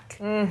her back.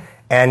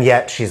 And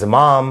yet she's a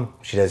mom,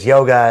 she does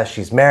yoga,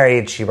 she's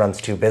married, she runs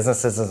 2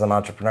 businesses as an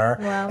entrepreneur.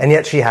 Wow. And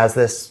yet she has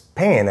this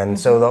pain. And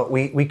so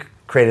we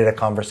created a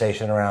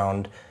conversation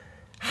around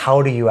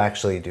how do you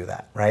actually do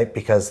that, right?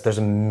 Because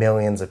there's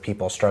millions of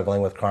people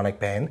struggling with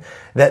chronic pain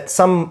that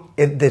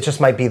it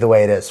just might be the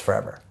way it is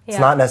forever. Yeah. It's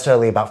not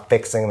necessarily about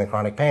fixing the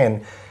chronic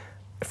pain.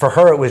 For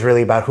her, it was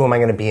really about who am I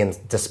going to be in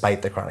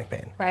despite the chronic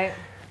pain. Right.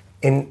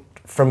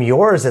 From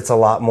yours, it's a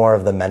lot more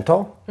of the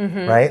mental,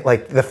 right?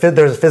 Like the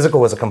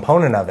physical was a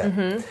component of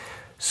it.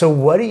 So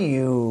what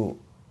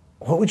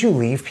would you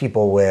leave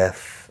people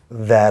with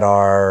that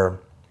are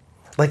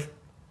like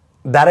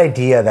that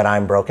idea that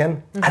I'm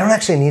broken? I don't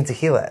actually need to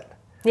heal it.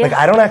 Yeah. Like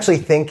I don't actually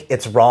think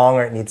it's wrong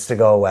or it needs to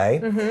go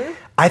away.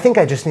 I think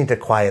I just need to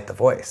quiet the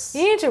voice.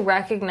 You need to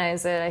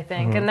recognize it, I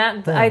think. And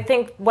I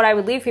think what I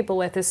would leave people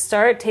with is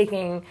start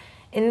taking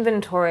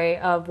inventory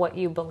of what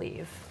you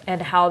believe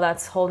and how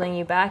that's holding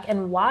you back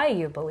and why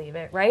you believe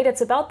it, right?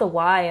 It's about the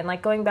why and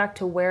like going back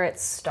to where it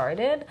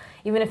started.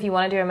 Even if you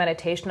want to do a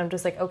meditation of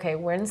just like, okay,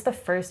 when's the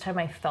first time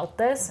I felt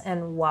this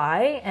and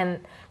why?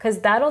 And because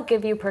that'll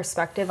give you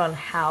perspective on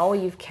how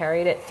you've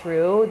carried it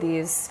through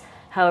these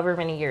however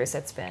many years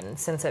it's been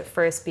since it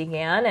first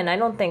began. And I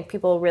don't think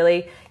people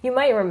really, you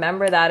might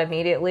remember that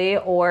immediately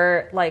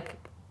or like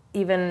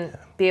even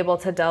be able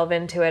to delve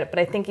into it. But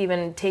I think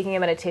even taking a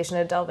meditation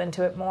to delve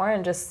into it more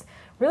and just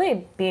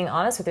really being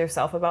honest with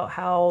yourself about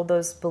how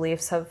those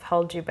beliefs have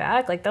held you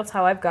back. Like that's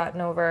how I've gotten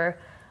over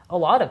a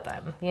lot of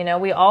them. You know,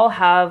 we all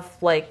have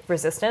like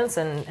resistance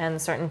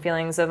and certain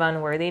feelings of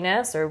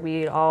unworthiness, or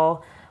we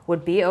all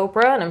would be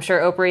Oprah, and I'm sure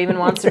Oprah even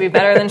wants to be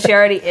better than she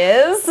already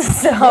is.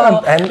 So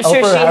and I'm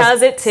sure Oprah she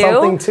has it too.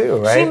 Something too,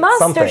 right? She must,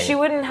 something. or she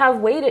wouldn't have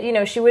weight. You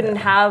know, she wouldn't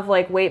have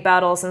like weight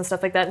battles and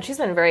stuff like that. And she's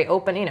been very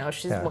open. You know,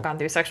 she's gone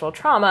through sexual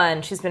trauma,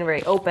 and she's been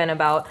very open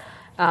about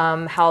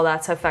how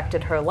that's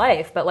affected her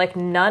life. But like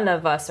none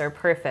of us are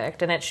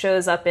perfect, and it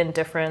shows up in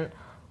different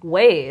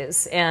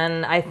ways.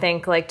 And I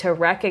think like to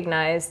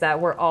recognize that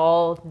we're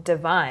all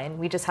divine.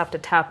 We just have to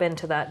tap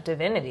into that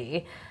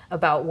divinity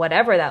about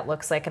whatever that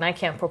looks like. And I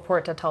can't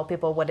purport to tell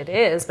people what it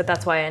is, but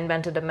that's why I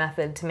invented a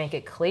method to make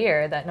it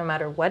clear that no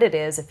matter what it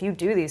is, if you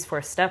do these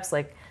 4 steps,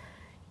 like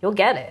you'll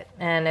get it.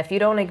 And if you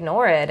don't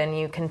ignore it and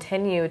you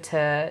continue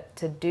to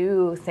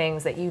do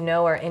things that you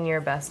know are in your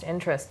best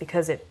interest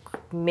because it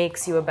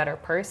makes you a better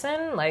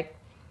person, like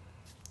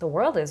the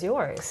world is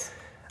yours.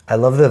 I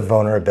love the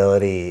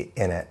vulnerability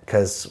in it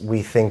because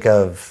we think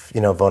of,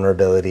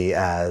 vulnerability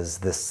as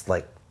this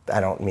like, I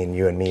don't mean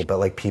you and me, but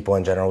like people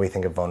in general, we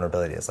think of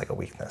vulnerability as like a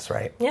weakness,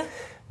 right? Yeah.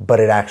 But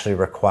it actually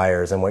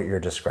requires, and what you're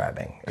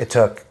describing, it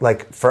took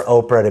like for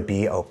Oprah to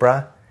be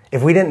Oprah.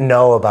 If we didn't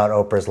know about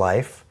Oprah's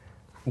life,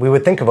 we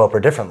would think of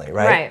Oprah differently,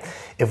 right? Right.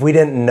 If we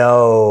didn't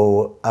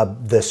know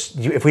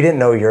if we didn't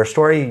know your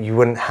story, you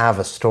wouldn't have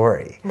a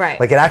story. Right.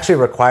 Like it actually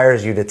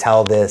requires you to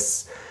tell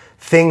this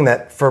thing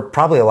that for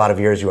probably a lot of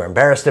years you were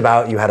embarrassed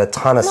about. You had a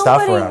ton of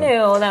stuff around. Nobody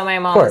knew that my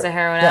mom was a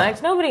heroin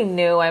addict. Nobody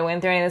knew I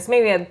went through any of this.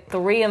 Maybe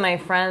 3 of my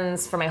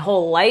friends for my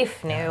whole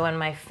life knew and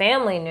my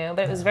family knew,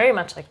 but it was very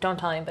much like, don't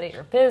tell anybody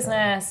your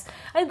business.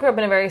 I grew up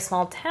in a very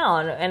small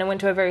town and I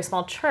went to a very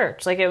small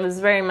church. Like it was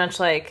very much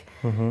like,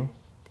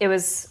 it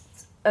was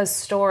a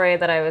story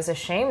that I was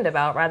ashamed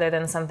about rather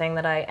than something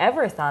that I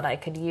ever thought I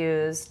could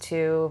use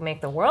to make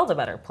the world a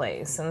better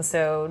place. And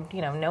so,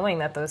 knowing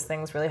that those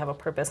things really have a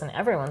purpose in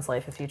everyone's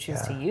life if you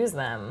choose to use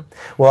them.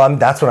 Well,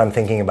 that's what I'm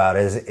thinking about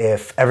is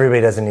if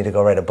everybody doesn't need to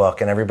go write a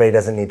book and everybody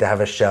doesn't need to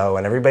have a show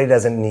and everybody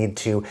doesn't need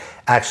to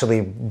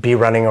actually be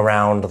running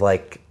around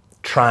like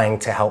trying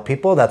to help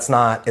people, it's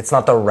not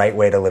the right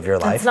way to live your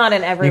life. It's not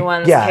in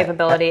everyone's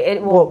capability. It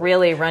will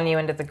really run you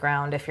into the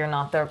ground if you're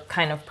not the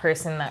kind of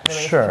person that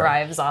really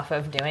thrives off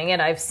of doing it.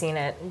 I've seen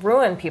it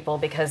ruin people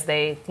because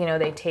they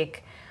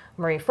take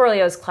Marie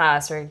Forleo's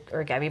class or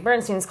Gabby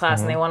Bernstein's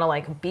class and they want to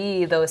like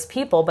be those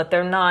people, but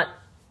they're not.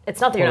 It's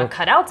not that you're not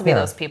cut out to be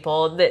those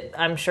people. That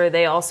I'm sure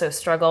they also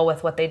struggle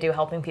with what they do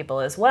helping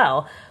people as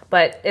well.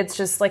 But it's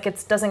just like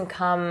it doesn't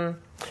come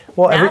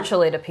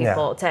naturally to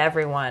people, to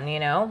everyone,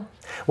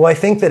 Well, I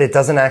think that it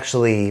doesn't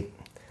actually,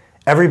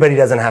 everybody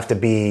doesn't have to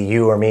be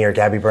you or me or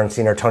Gabby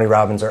Bernstein or Tony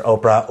Robbins or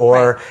Oprah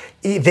or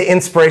the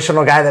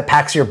inspirational guy that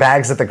packs your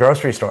bags at the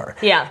grocery store.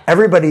 Yeah.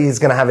 Everybody's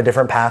going to have a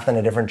different path and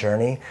a different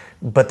journey,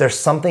 but there's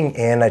something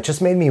it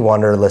just made me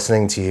wonder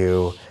listening to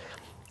you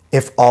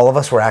if all of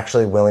us were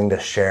actually willing to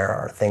share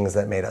our things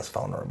that made us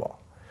vulnerable.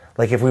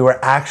 Like if we were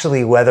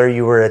actually, whether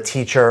you were a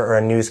teacher or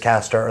a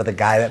newscaster or the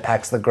guy that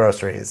packs the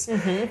groceries,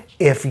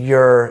 if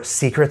your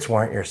secrets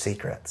weren't your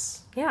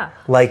secrets. Yeah.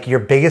 Like your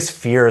biggest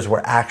fears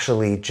were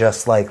actually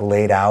just like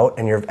laid out,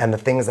 and the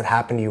things that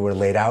happened to you were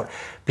laid out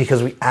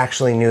because we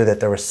actually knew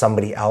that there was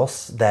somebody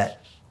else that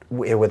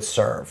it would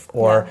serve,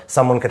 or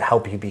someone could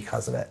help you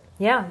because of it.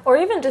 Yeah. Or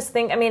even just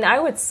think, I mean, I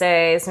would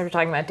say, since we were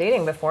talking about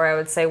dating before, I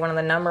would say one of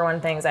the number one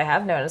things I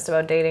have noticed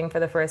about dating for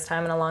the first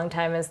time in a long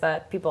time is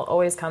that people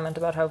always comment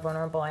about how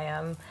vulnerable I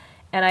am.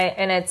 And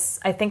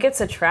I think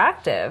it's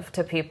attractive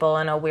to people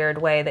in a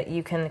weird way that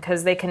you can,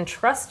 because they can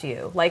trust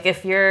you. Like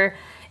if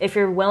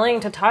you're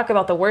willing to talk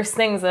about the worst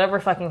things that ever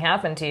fucking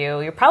happened to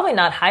you, you're probably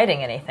not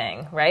hiding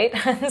anything, right?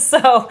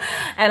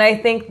 And I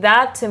think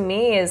that to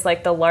me is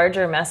like the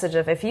larger message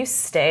of if you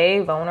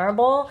stay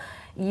vulnerable,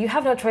 you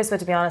have no choice but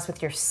to be honest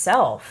with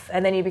yourself.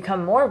 And then you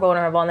become more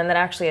vulnerable, and then that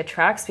actually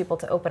attracts people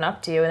to open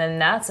up to you. And then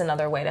that's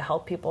another way to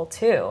help people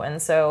too.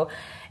 And so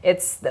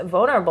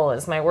vulnerable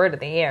is my word of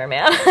the year,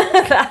 man.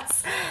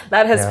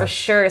 That has for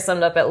sure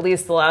summed up at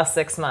least the last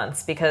 6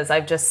 months, because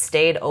I've just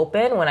stayed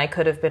open when I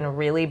could have been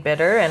really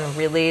bitter and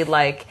really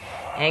like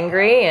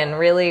angry and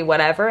really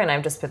whatever. And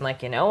I've just been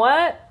like, you know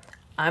what?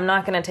 I'm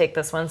not going to take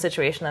this one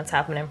situation that's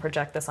happened and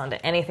project this onto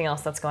anything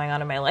else that's going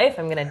on in my life.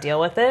 I'm going to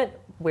deal with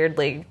it,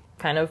 weirdly,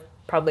 kind of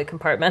probably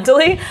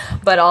compartmentally,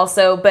 but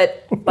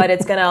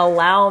it's going to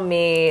allow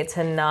me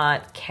to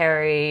not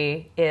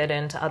carry it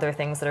into other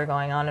things that are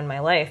going on in my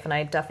life. And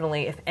I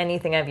definitely, if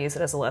anything, I've used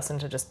it as a lesson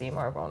to just be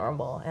more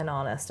vulnerable and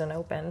honest and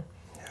open.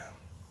 Yeah.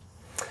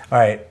 All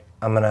right.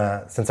 I'm going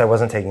to, since I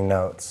wasn't taking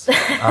notes,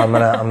 I'm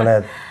going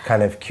to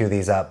kind of cue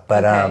these up,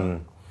 but,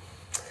 okay.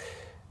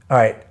 All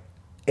right.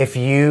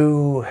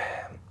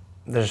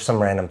 There's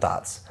some random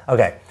thoughts.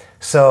 Okay.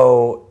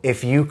 So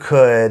if you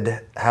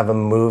could have a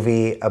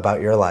movie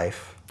about your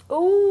life.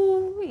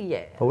 Ooh,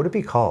 yeah. What would it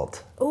be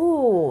called?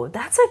 Ooh,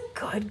 that's a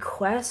good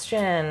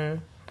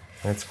question.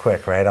 It's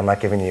quick, right? I'm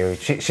not giving you.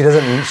 She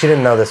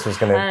didn't know this was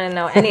gonna. I didn't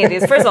know any of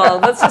these. First of all,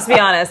 let's just be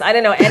honest. I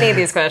didn't know any of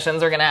these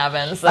questions were gonna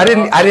happen. So. I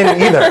didn't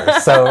either.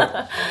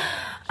 So.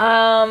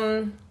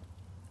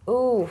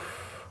 Oof.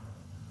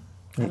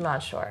 I'm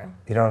not sure.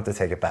 You don't have to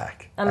take it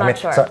back. I'm not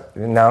sure.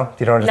 No,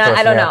 you don't. No,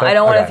 I don't know. I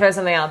don't want to throw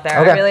something out there.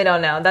 Okay. I really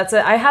don't know.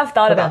 I have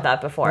thought about that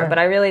before, but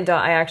I really don't.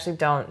 I actually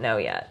don't know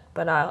yet.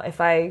 But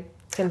if I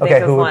can think of one.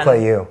 Okay, who would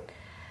play you?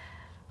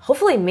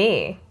 Hopefully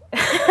me.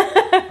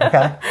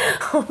 Okay.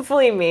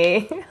 Hopefully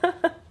me. All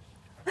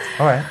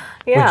right.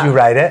 Yeah. Would you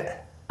write it?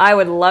 I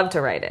would love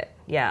to write it.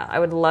 Yeah, I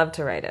would love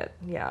to write it.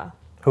 Yeah.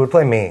 Who would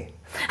play me?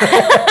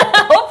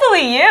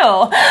 Hopefully you.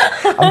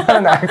 I'm not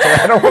an actor.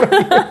 I don't want to be.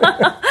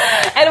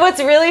 And what's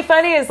really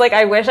funny is, like,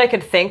 I wish I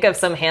could think of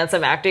some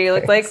handsome actor you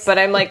look like, but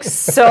I'm, like,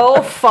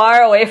 so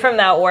far away from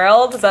that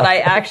world that I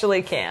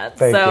actually can't.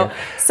 Thank you.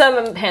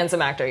 Some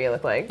handsome actor you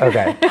look like.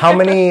 Okay. How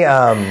many,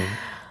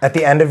 at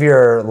the end of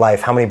your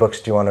life, how many books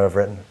do you want to have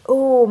written?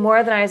 Ooh,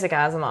 more than Isaac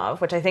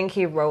Asimov, which I think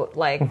he wrote,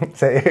 like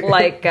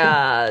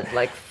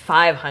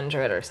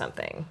 500 or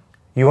something.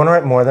 You want to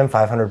write more than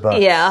 500 books?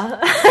 Yeah.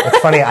 It's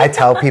funny, I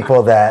tell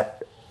people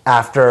that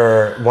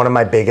after one of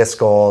my biggest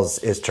goals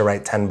is to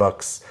write 10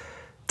 books,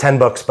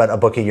 but a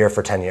book a year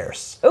for 10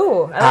 years.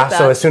 Ooh, I like that.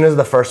 So as soon as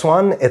the first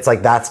one, it's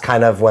like that's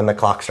kind of when the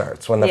clock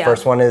starts. When the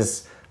first one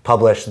is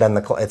published, then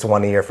it's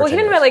one a year for 10 years. Well, he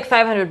didn't write like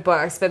 500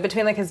 books, but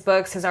between like his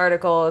books, his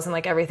articles, and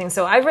like everything.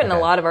 So I've written a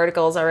lot of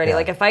articles already. Yeah.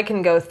 Like if I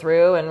can go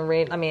through and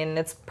read, I mean,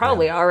 it's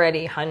probably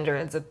already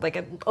hundreds,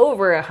 like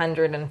over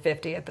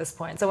 150 at this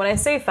point. So when I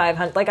say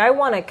 500, like I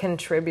want to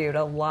contribute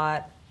a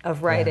lot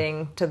of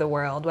writing to the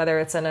world, whether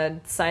it's in a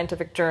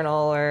scientific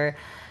journal or,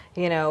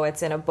 you know,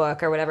 it's in a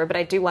book or whatever. But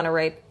I do want to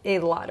write a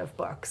lot of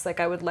books. Like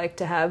I would like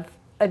to have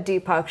a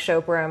Deepak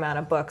Chopra amount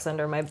of books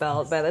under my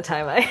belt by the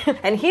time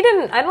and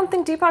I don't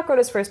think Deepak wrote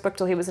his first book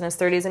till he was in his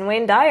 30s, and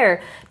Wayne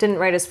Dyer didn't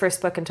write his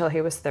first book until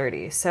he was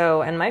 30.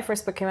 So, and my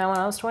first book came out when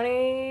I was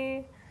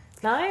 29.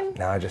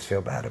 Now I just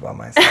feel bad about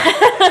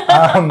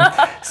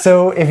myself.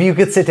 So if you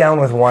could sit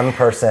down with one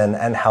person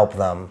and help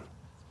them,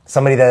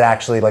 somebody that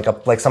actually, like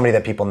somebody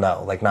that people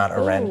know, like not a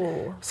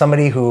rent,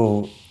 somebody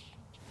who,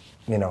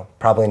 you know,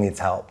 probably needs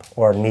help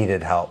or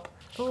needed help,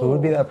 who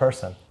would be that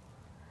person?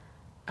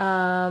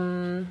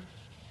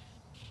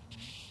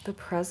 The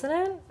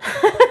president?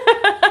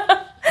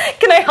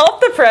 Can I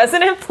help the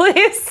president,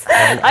 please?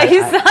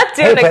 He's not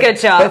doing a good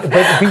job.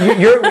 But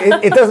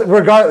it doesn't.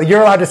 Regardless,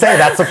 you're allowed to say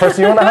that's the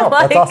person you want to help.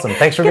 Like, that's awesome.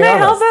 Thanks for being honest.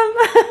 Can I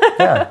help him?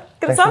 Yeah.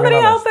 Can somebody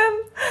help him?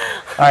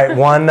 All right.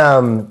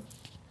 One.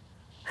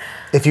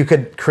 If you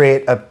could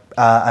create an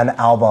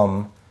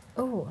album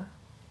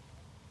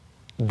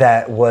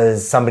that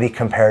was somebody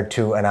compared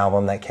to an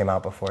album that came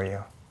out before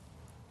you.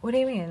 What do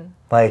you mean?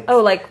 Like,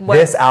 like what?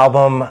 This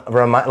album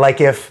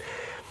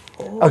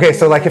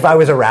if I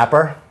was a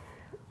rapper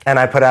and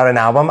I put out an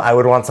album, I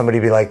would want somebody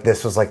to be like,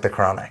 this was like The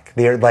Chronic.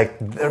 Like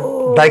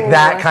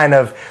that kind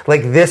of,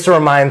 like, this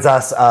reminds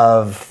us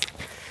of,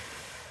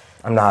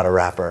 I'm not a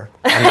rapper.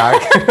 I'm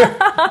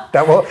not,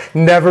 that will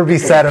never be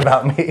said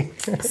about me.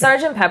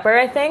 Sgt. Pepper,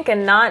 I think,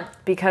 and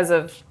not because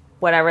of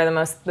whatever,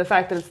 the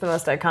fact that it's the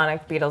most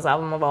iconic Beatles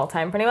album of all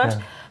time, pretty much.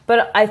 Yeah.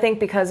 But I think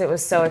because it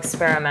was so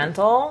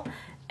experimental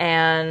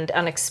and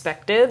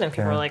unexpected, and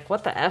people were like,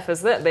 what the F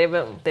is that? They've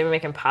been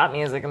making pop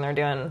music and they're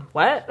doing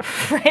what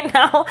right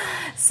now?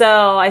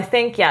 So I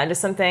think, just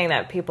something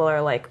that people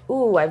are like,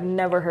 ooh, I've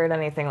never heard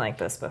anything like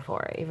this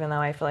before, even though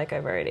I feel like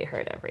I've already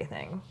heard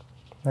everything.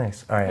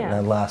 Nice. All right, and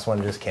the last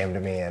one just came to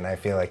me, and I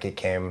feel like it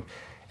came,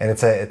 and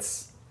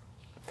it's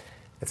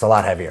a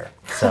lot heavier.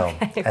 So,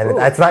 and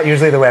that's not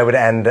usually the way I would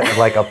end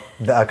like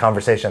a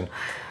conversation.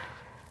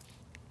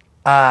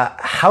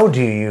 How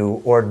do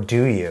you, or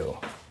do you,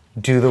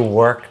 do the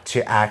work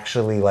to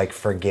actually like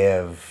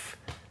forgive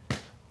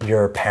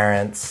your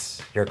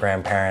parents, your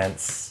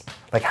grandparents?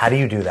 Like, how do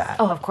you do that?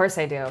 Oh, of course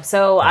I do.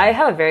 So I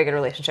have a very good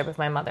relationship with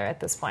my mother at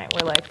this point.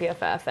 We're like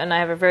BFF. And I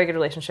have a very good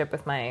relationship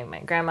with my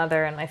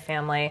grandmother and my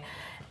family.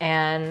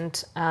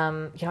 And,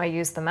 I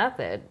use the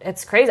method.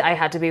 It's crazy. I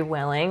had to be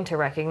willing to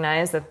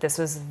recognize that this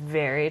was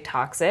very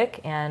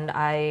toxic, and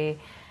I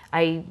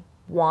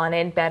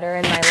wanted better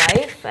in my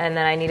life, and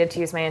then I needed to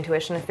use my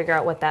intuition to figure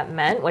out what that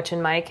meant, which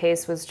in my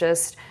case was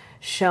just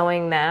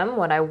showing them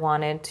what I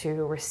wanted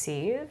to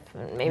receive.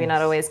 Maybe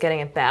not always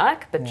getting it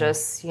back, but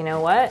just, you know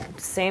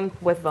what? Same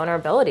with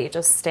vulnerability,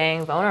 just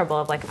staying vulnerable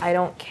of like, I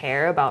don't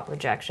care about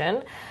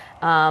rejection.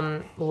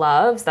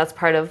 Loves, that's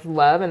part of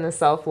love, and the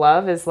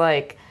self-love is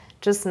like,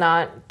 just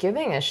not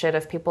giving a shit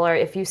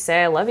if you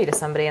say I love you to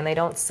somebody and they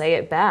don't say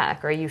it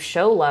back, or you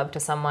show love to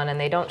someone and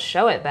they don't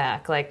show it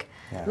back. Like,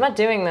 I'm not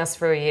doing this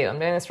for you. I'm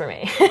doing this for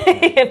me.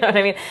 You know what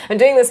I mean? I'm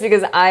doing this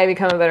because I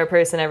become a better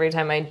person every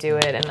time I do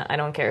it, and I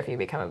don't care if you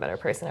become a better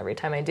person every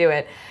time I do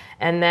it.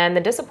 And then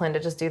the discipline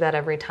to just do that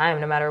every time,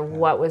 no matter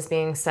what was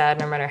being said,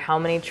 no matter how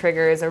many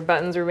triggers or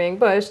buttons were being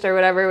pushed or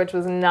whatever, which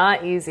was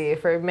not easy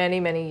for many,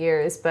 many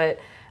years. But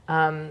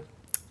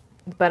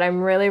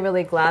I'm really,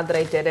 really glad that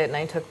I did it and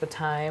I took the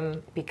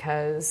time,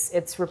 because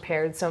it's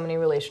repaired so many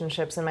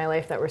relationships in my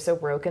life that were so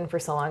broken for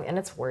so long, and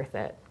it's worth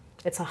it.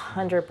 It's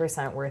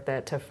 100% worth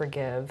it to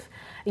forgive.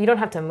 You don't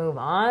have to move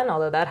on,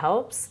 although that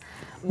helps.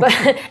 But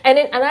and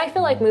I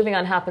feel like moving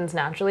on happens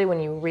naturally when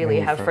you really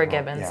have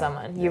forgiven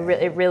someone.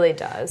 It really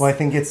does. Well, I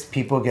think it's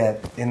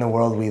in the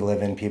world we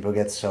live in, people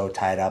get so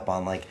tied up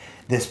on like,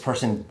 this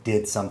person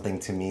did something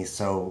to me,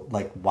 so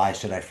like, why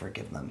should I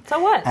forgive them? So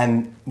what?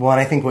 And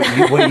I think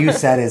what you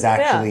said is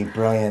actually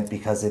brilliant,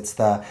 because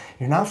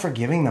you're not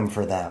forgiving them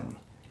for them.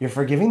 You're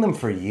forgiving them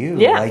for you.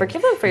 Yeah,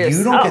 forgive them for yourself.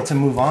 You don't get to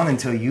move on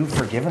until you've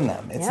forgiven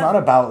them. It's not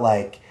about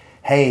like,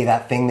 hey,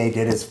 that thing they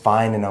did is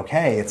fine and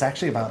okay. It's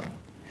actually about,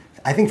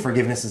 I think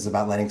forgiveness is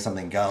about letting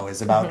something go.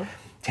 It's about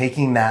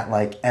taking that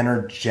like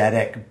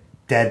energetic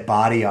dead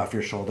body off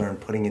your shoulder and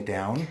putting it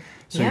down,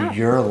 so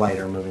you're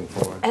lighter moving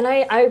forward. And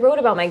I wrote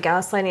about my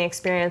gaslighting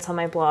experience on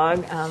my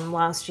blog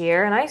last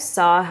year, and I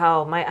saw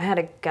how I had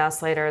a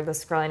gaslighter,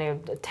 this girl I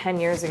knew 10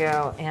 years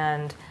ago,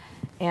 and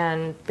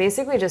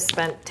basically just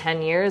spent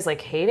 10 years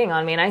like hating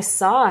on me. And I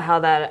saw how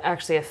that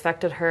actually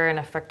affected her and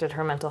affected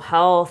her mental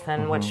health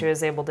and what she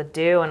was able to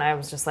do. And I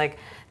was just like,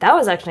 that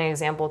was actually an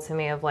example to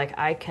me of like,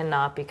 I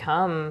cannot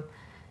become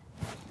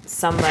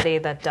somebody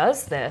that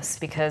does this,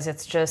 because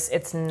it's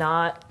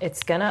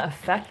gonna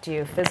affect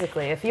you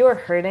physically. If you are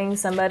hurting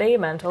somebody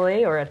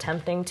mentally or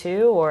attempting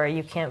to, or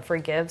you can't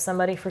forgive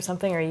somebody for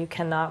something, or you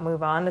cannot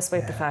move on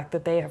despite the fact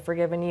that they have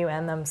forgiven you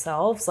and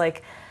themselves,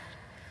 like,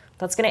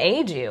 that's going to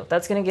age you.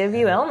 That's going to give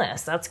you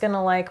illness. That's going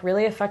to like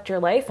really affect your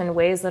life in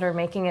ways that are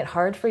making it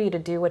hard for you to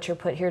do what you're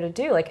put here to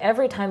do. Like,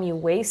 every time you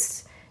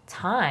waste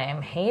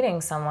time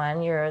hating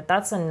someone,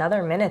 that's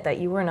another minute that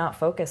you were not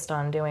focused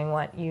on doing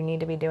what you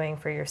need to be doing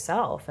for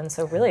yourself. And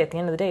so really, at the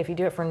end of the day, if you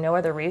do it for no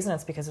other reason,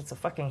 it's because it's a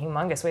fucking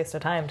humongous waste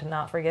of time to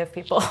not forgive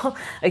people.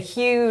 A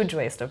huge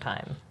waste of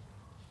time.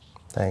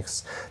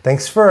 Thanks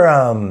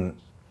for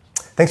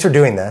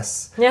doing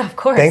this. Yeah, of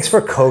course. Thanks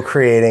for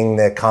co-creating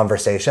the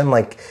conversation.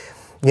 Like,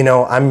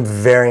 I'm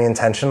very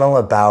intentional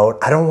about,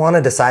 I don't want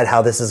to decide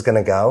how this is going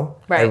to go.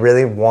 Right. I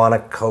really want to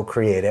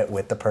co-create it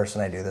with the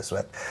person I do this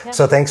with. Yeah.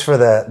 So thanks for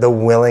the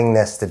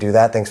willingness to do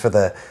that. Thanks for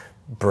the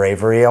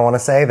bravery, I want to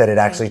say, that it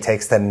actually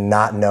takes to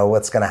not know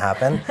what's going to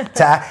happen.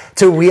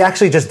 We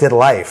actually just did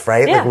life,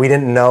 right? Yeah. Like, we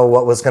didn't know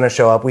what was going to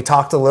show up. We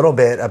talked a little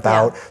bit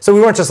about, so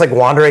we weren't just like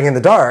wandering in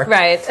the dark.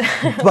 Right.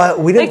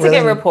 But we didn't really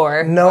get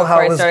rapport know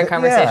how it was started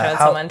conversation with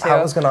someone too. How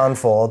it was going to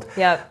unfold.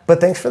 Yep.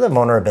 But thanks for the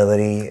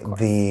vulnerability,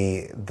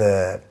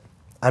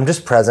 I'm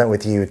just present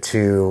with you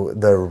to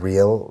the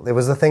real. It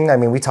was the thing, I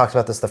mean, we talked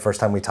about this the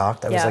first time we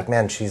talked. I was like,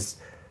 man, she's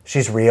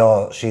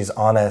real, she's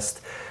honest.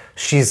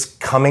 She's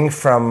coming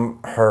from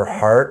her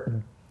heart,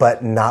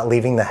 but not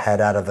leaving the head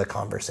out of the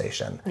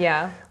conversation.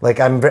 Yeah. Like,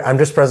 I'm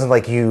just present,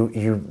 like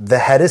the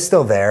head is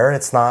still there.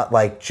 It's not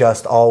like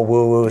just all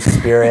woo-woo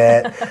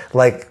spirit.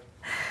 Like,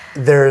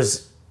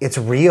 it's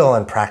real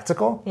and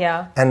practical.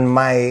 Yeah. And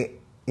I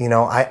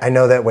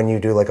know that when you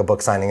do like a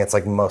book signing, it's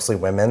like mostly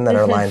women that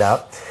are lined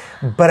up.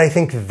 But I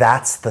think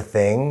that's the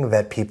thing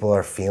that people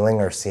are feeling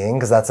or seeing,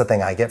 because that's the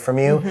thing I get from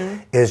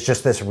you, is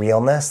just this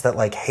realness that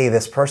like, hey,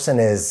 this person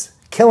is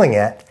killing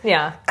it.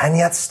 Yeah. And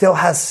yet still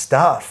has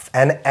stuff.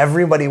 And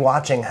everybody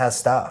watching has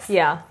stuff.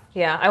 Yeah.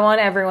 Yeah. I want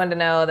everyone to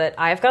know that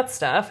I've got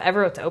stuff.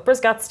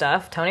 Oprah's got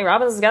stuff. Tony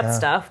Robbins has got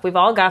stuff. We've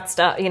all got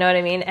stuff. You know what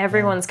I mean?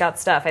 Everyone's got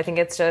stuff. I think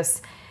it's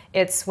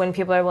when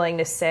people are willing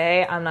to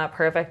say, I'm not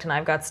perfect and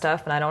I've got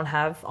stuff and I don't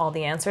have all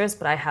the answers,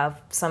 but I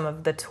have some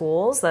of the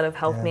tools that have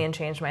helped me and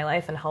changed my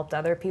life and helped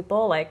other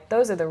people. Like,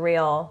 those are the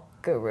real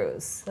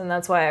gurus. And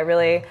that's why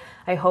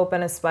I hope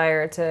and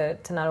aspire to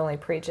not only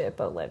preach it,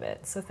 but live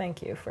it. So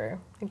thank you for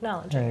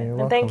acknowledging it.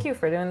 And thank you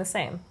for doing the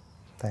same.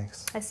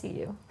 Thanks. I see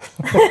you.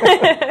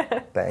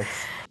 Thanks.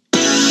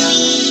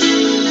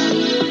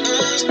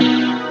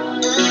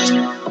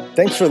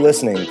 Thanks for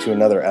listening to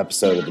another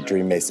episode of the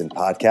Dream Mason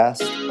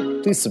podcast.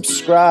 Please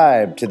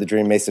subscribe to the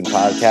Dream Mason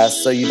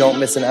podcast so you don't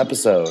miss an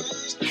episode.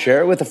 Share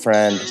it with a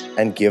friend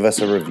and give us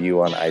a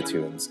review on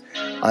iTunes.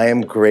 I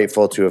am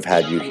grateful to have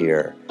had you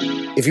here.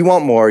 If you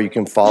want more, you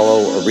can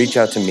follow or reach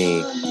out to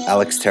me,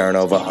 Alex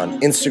Terranova,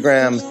 on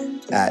Instagram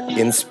at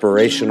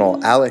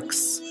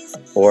inspirationalalex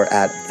or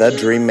at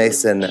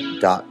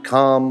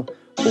thedreammason.com,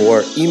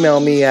 or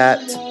email me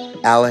at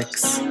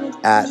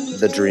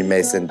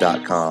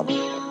alex@thedreammason.com.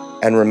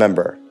 And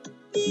remember,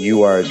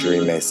 you are a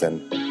Dream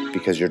Mason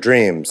because your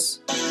dreams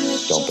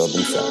don't build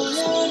themselves.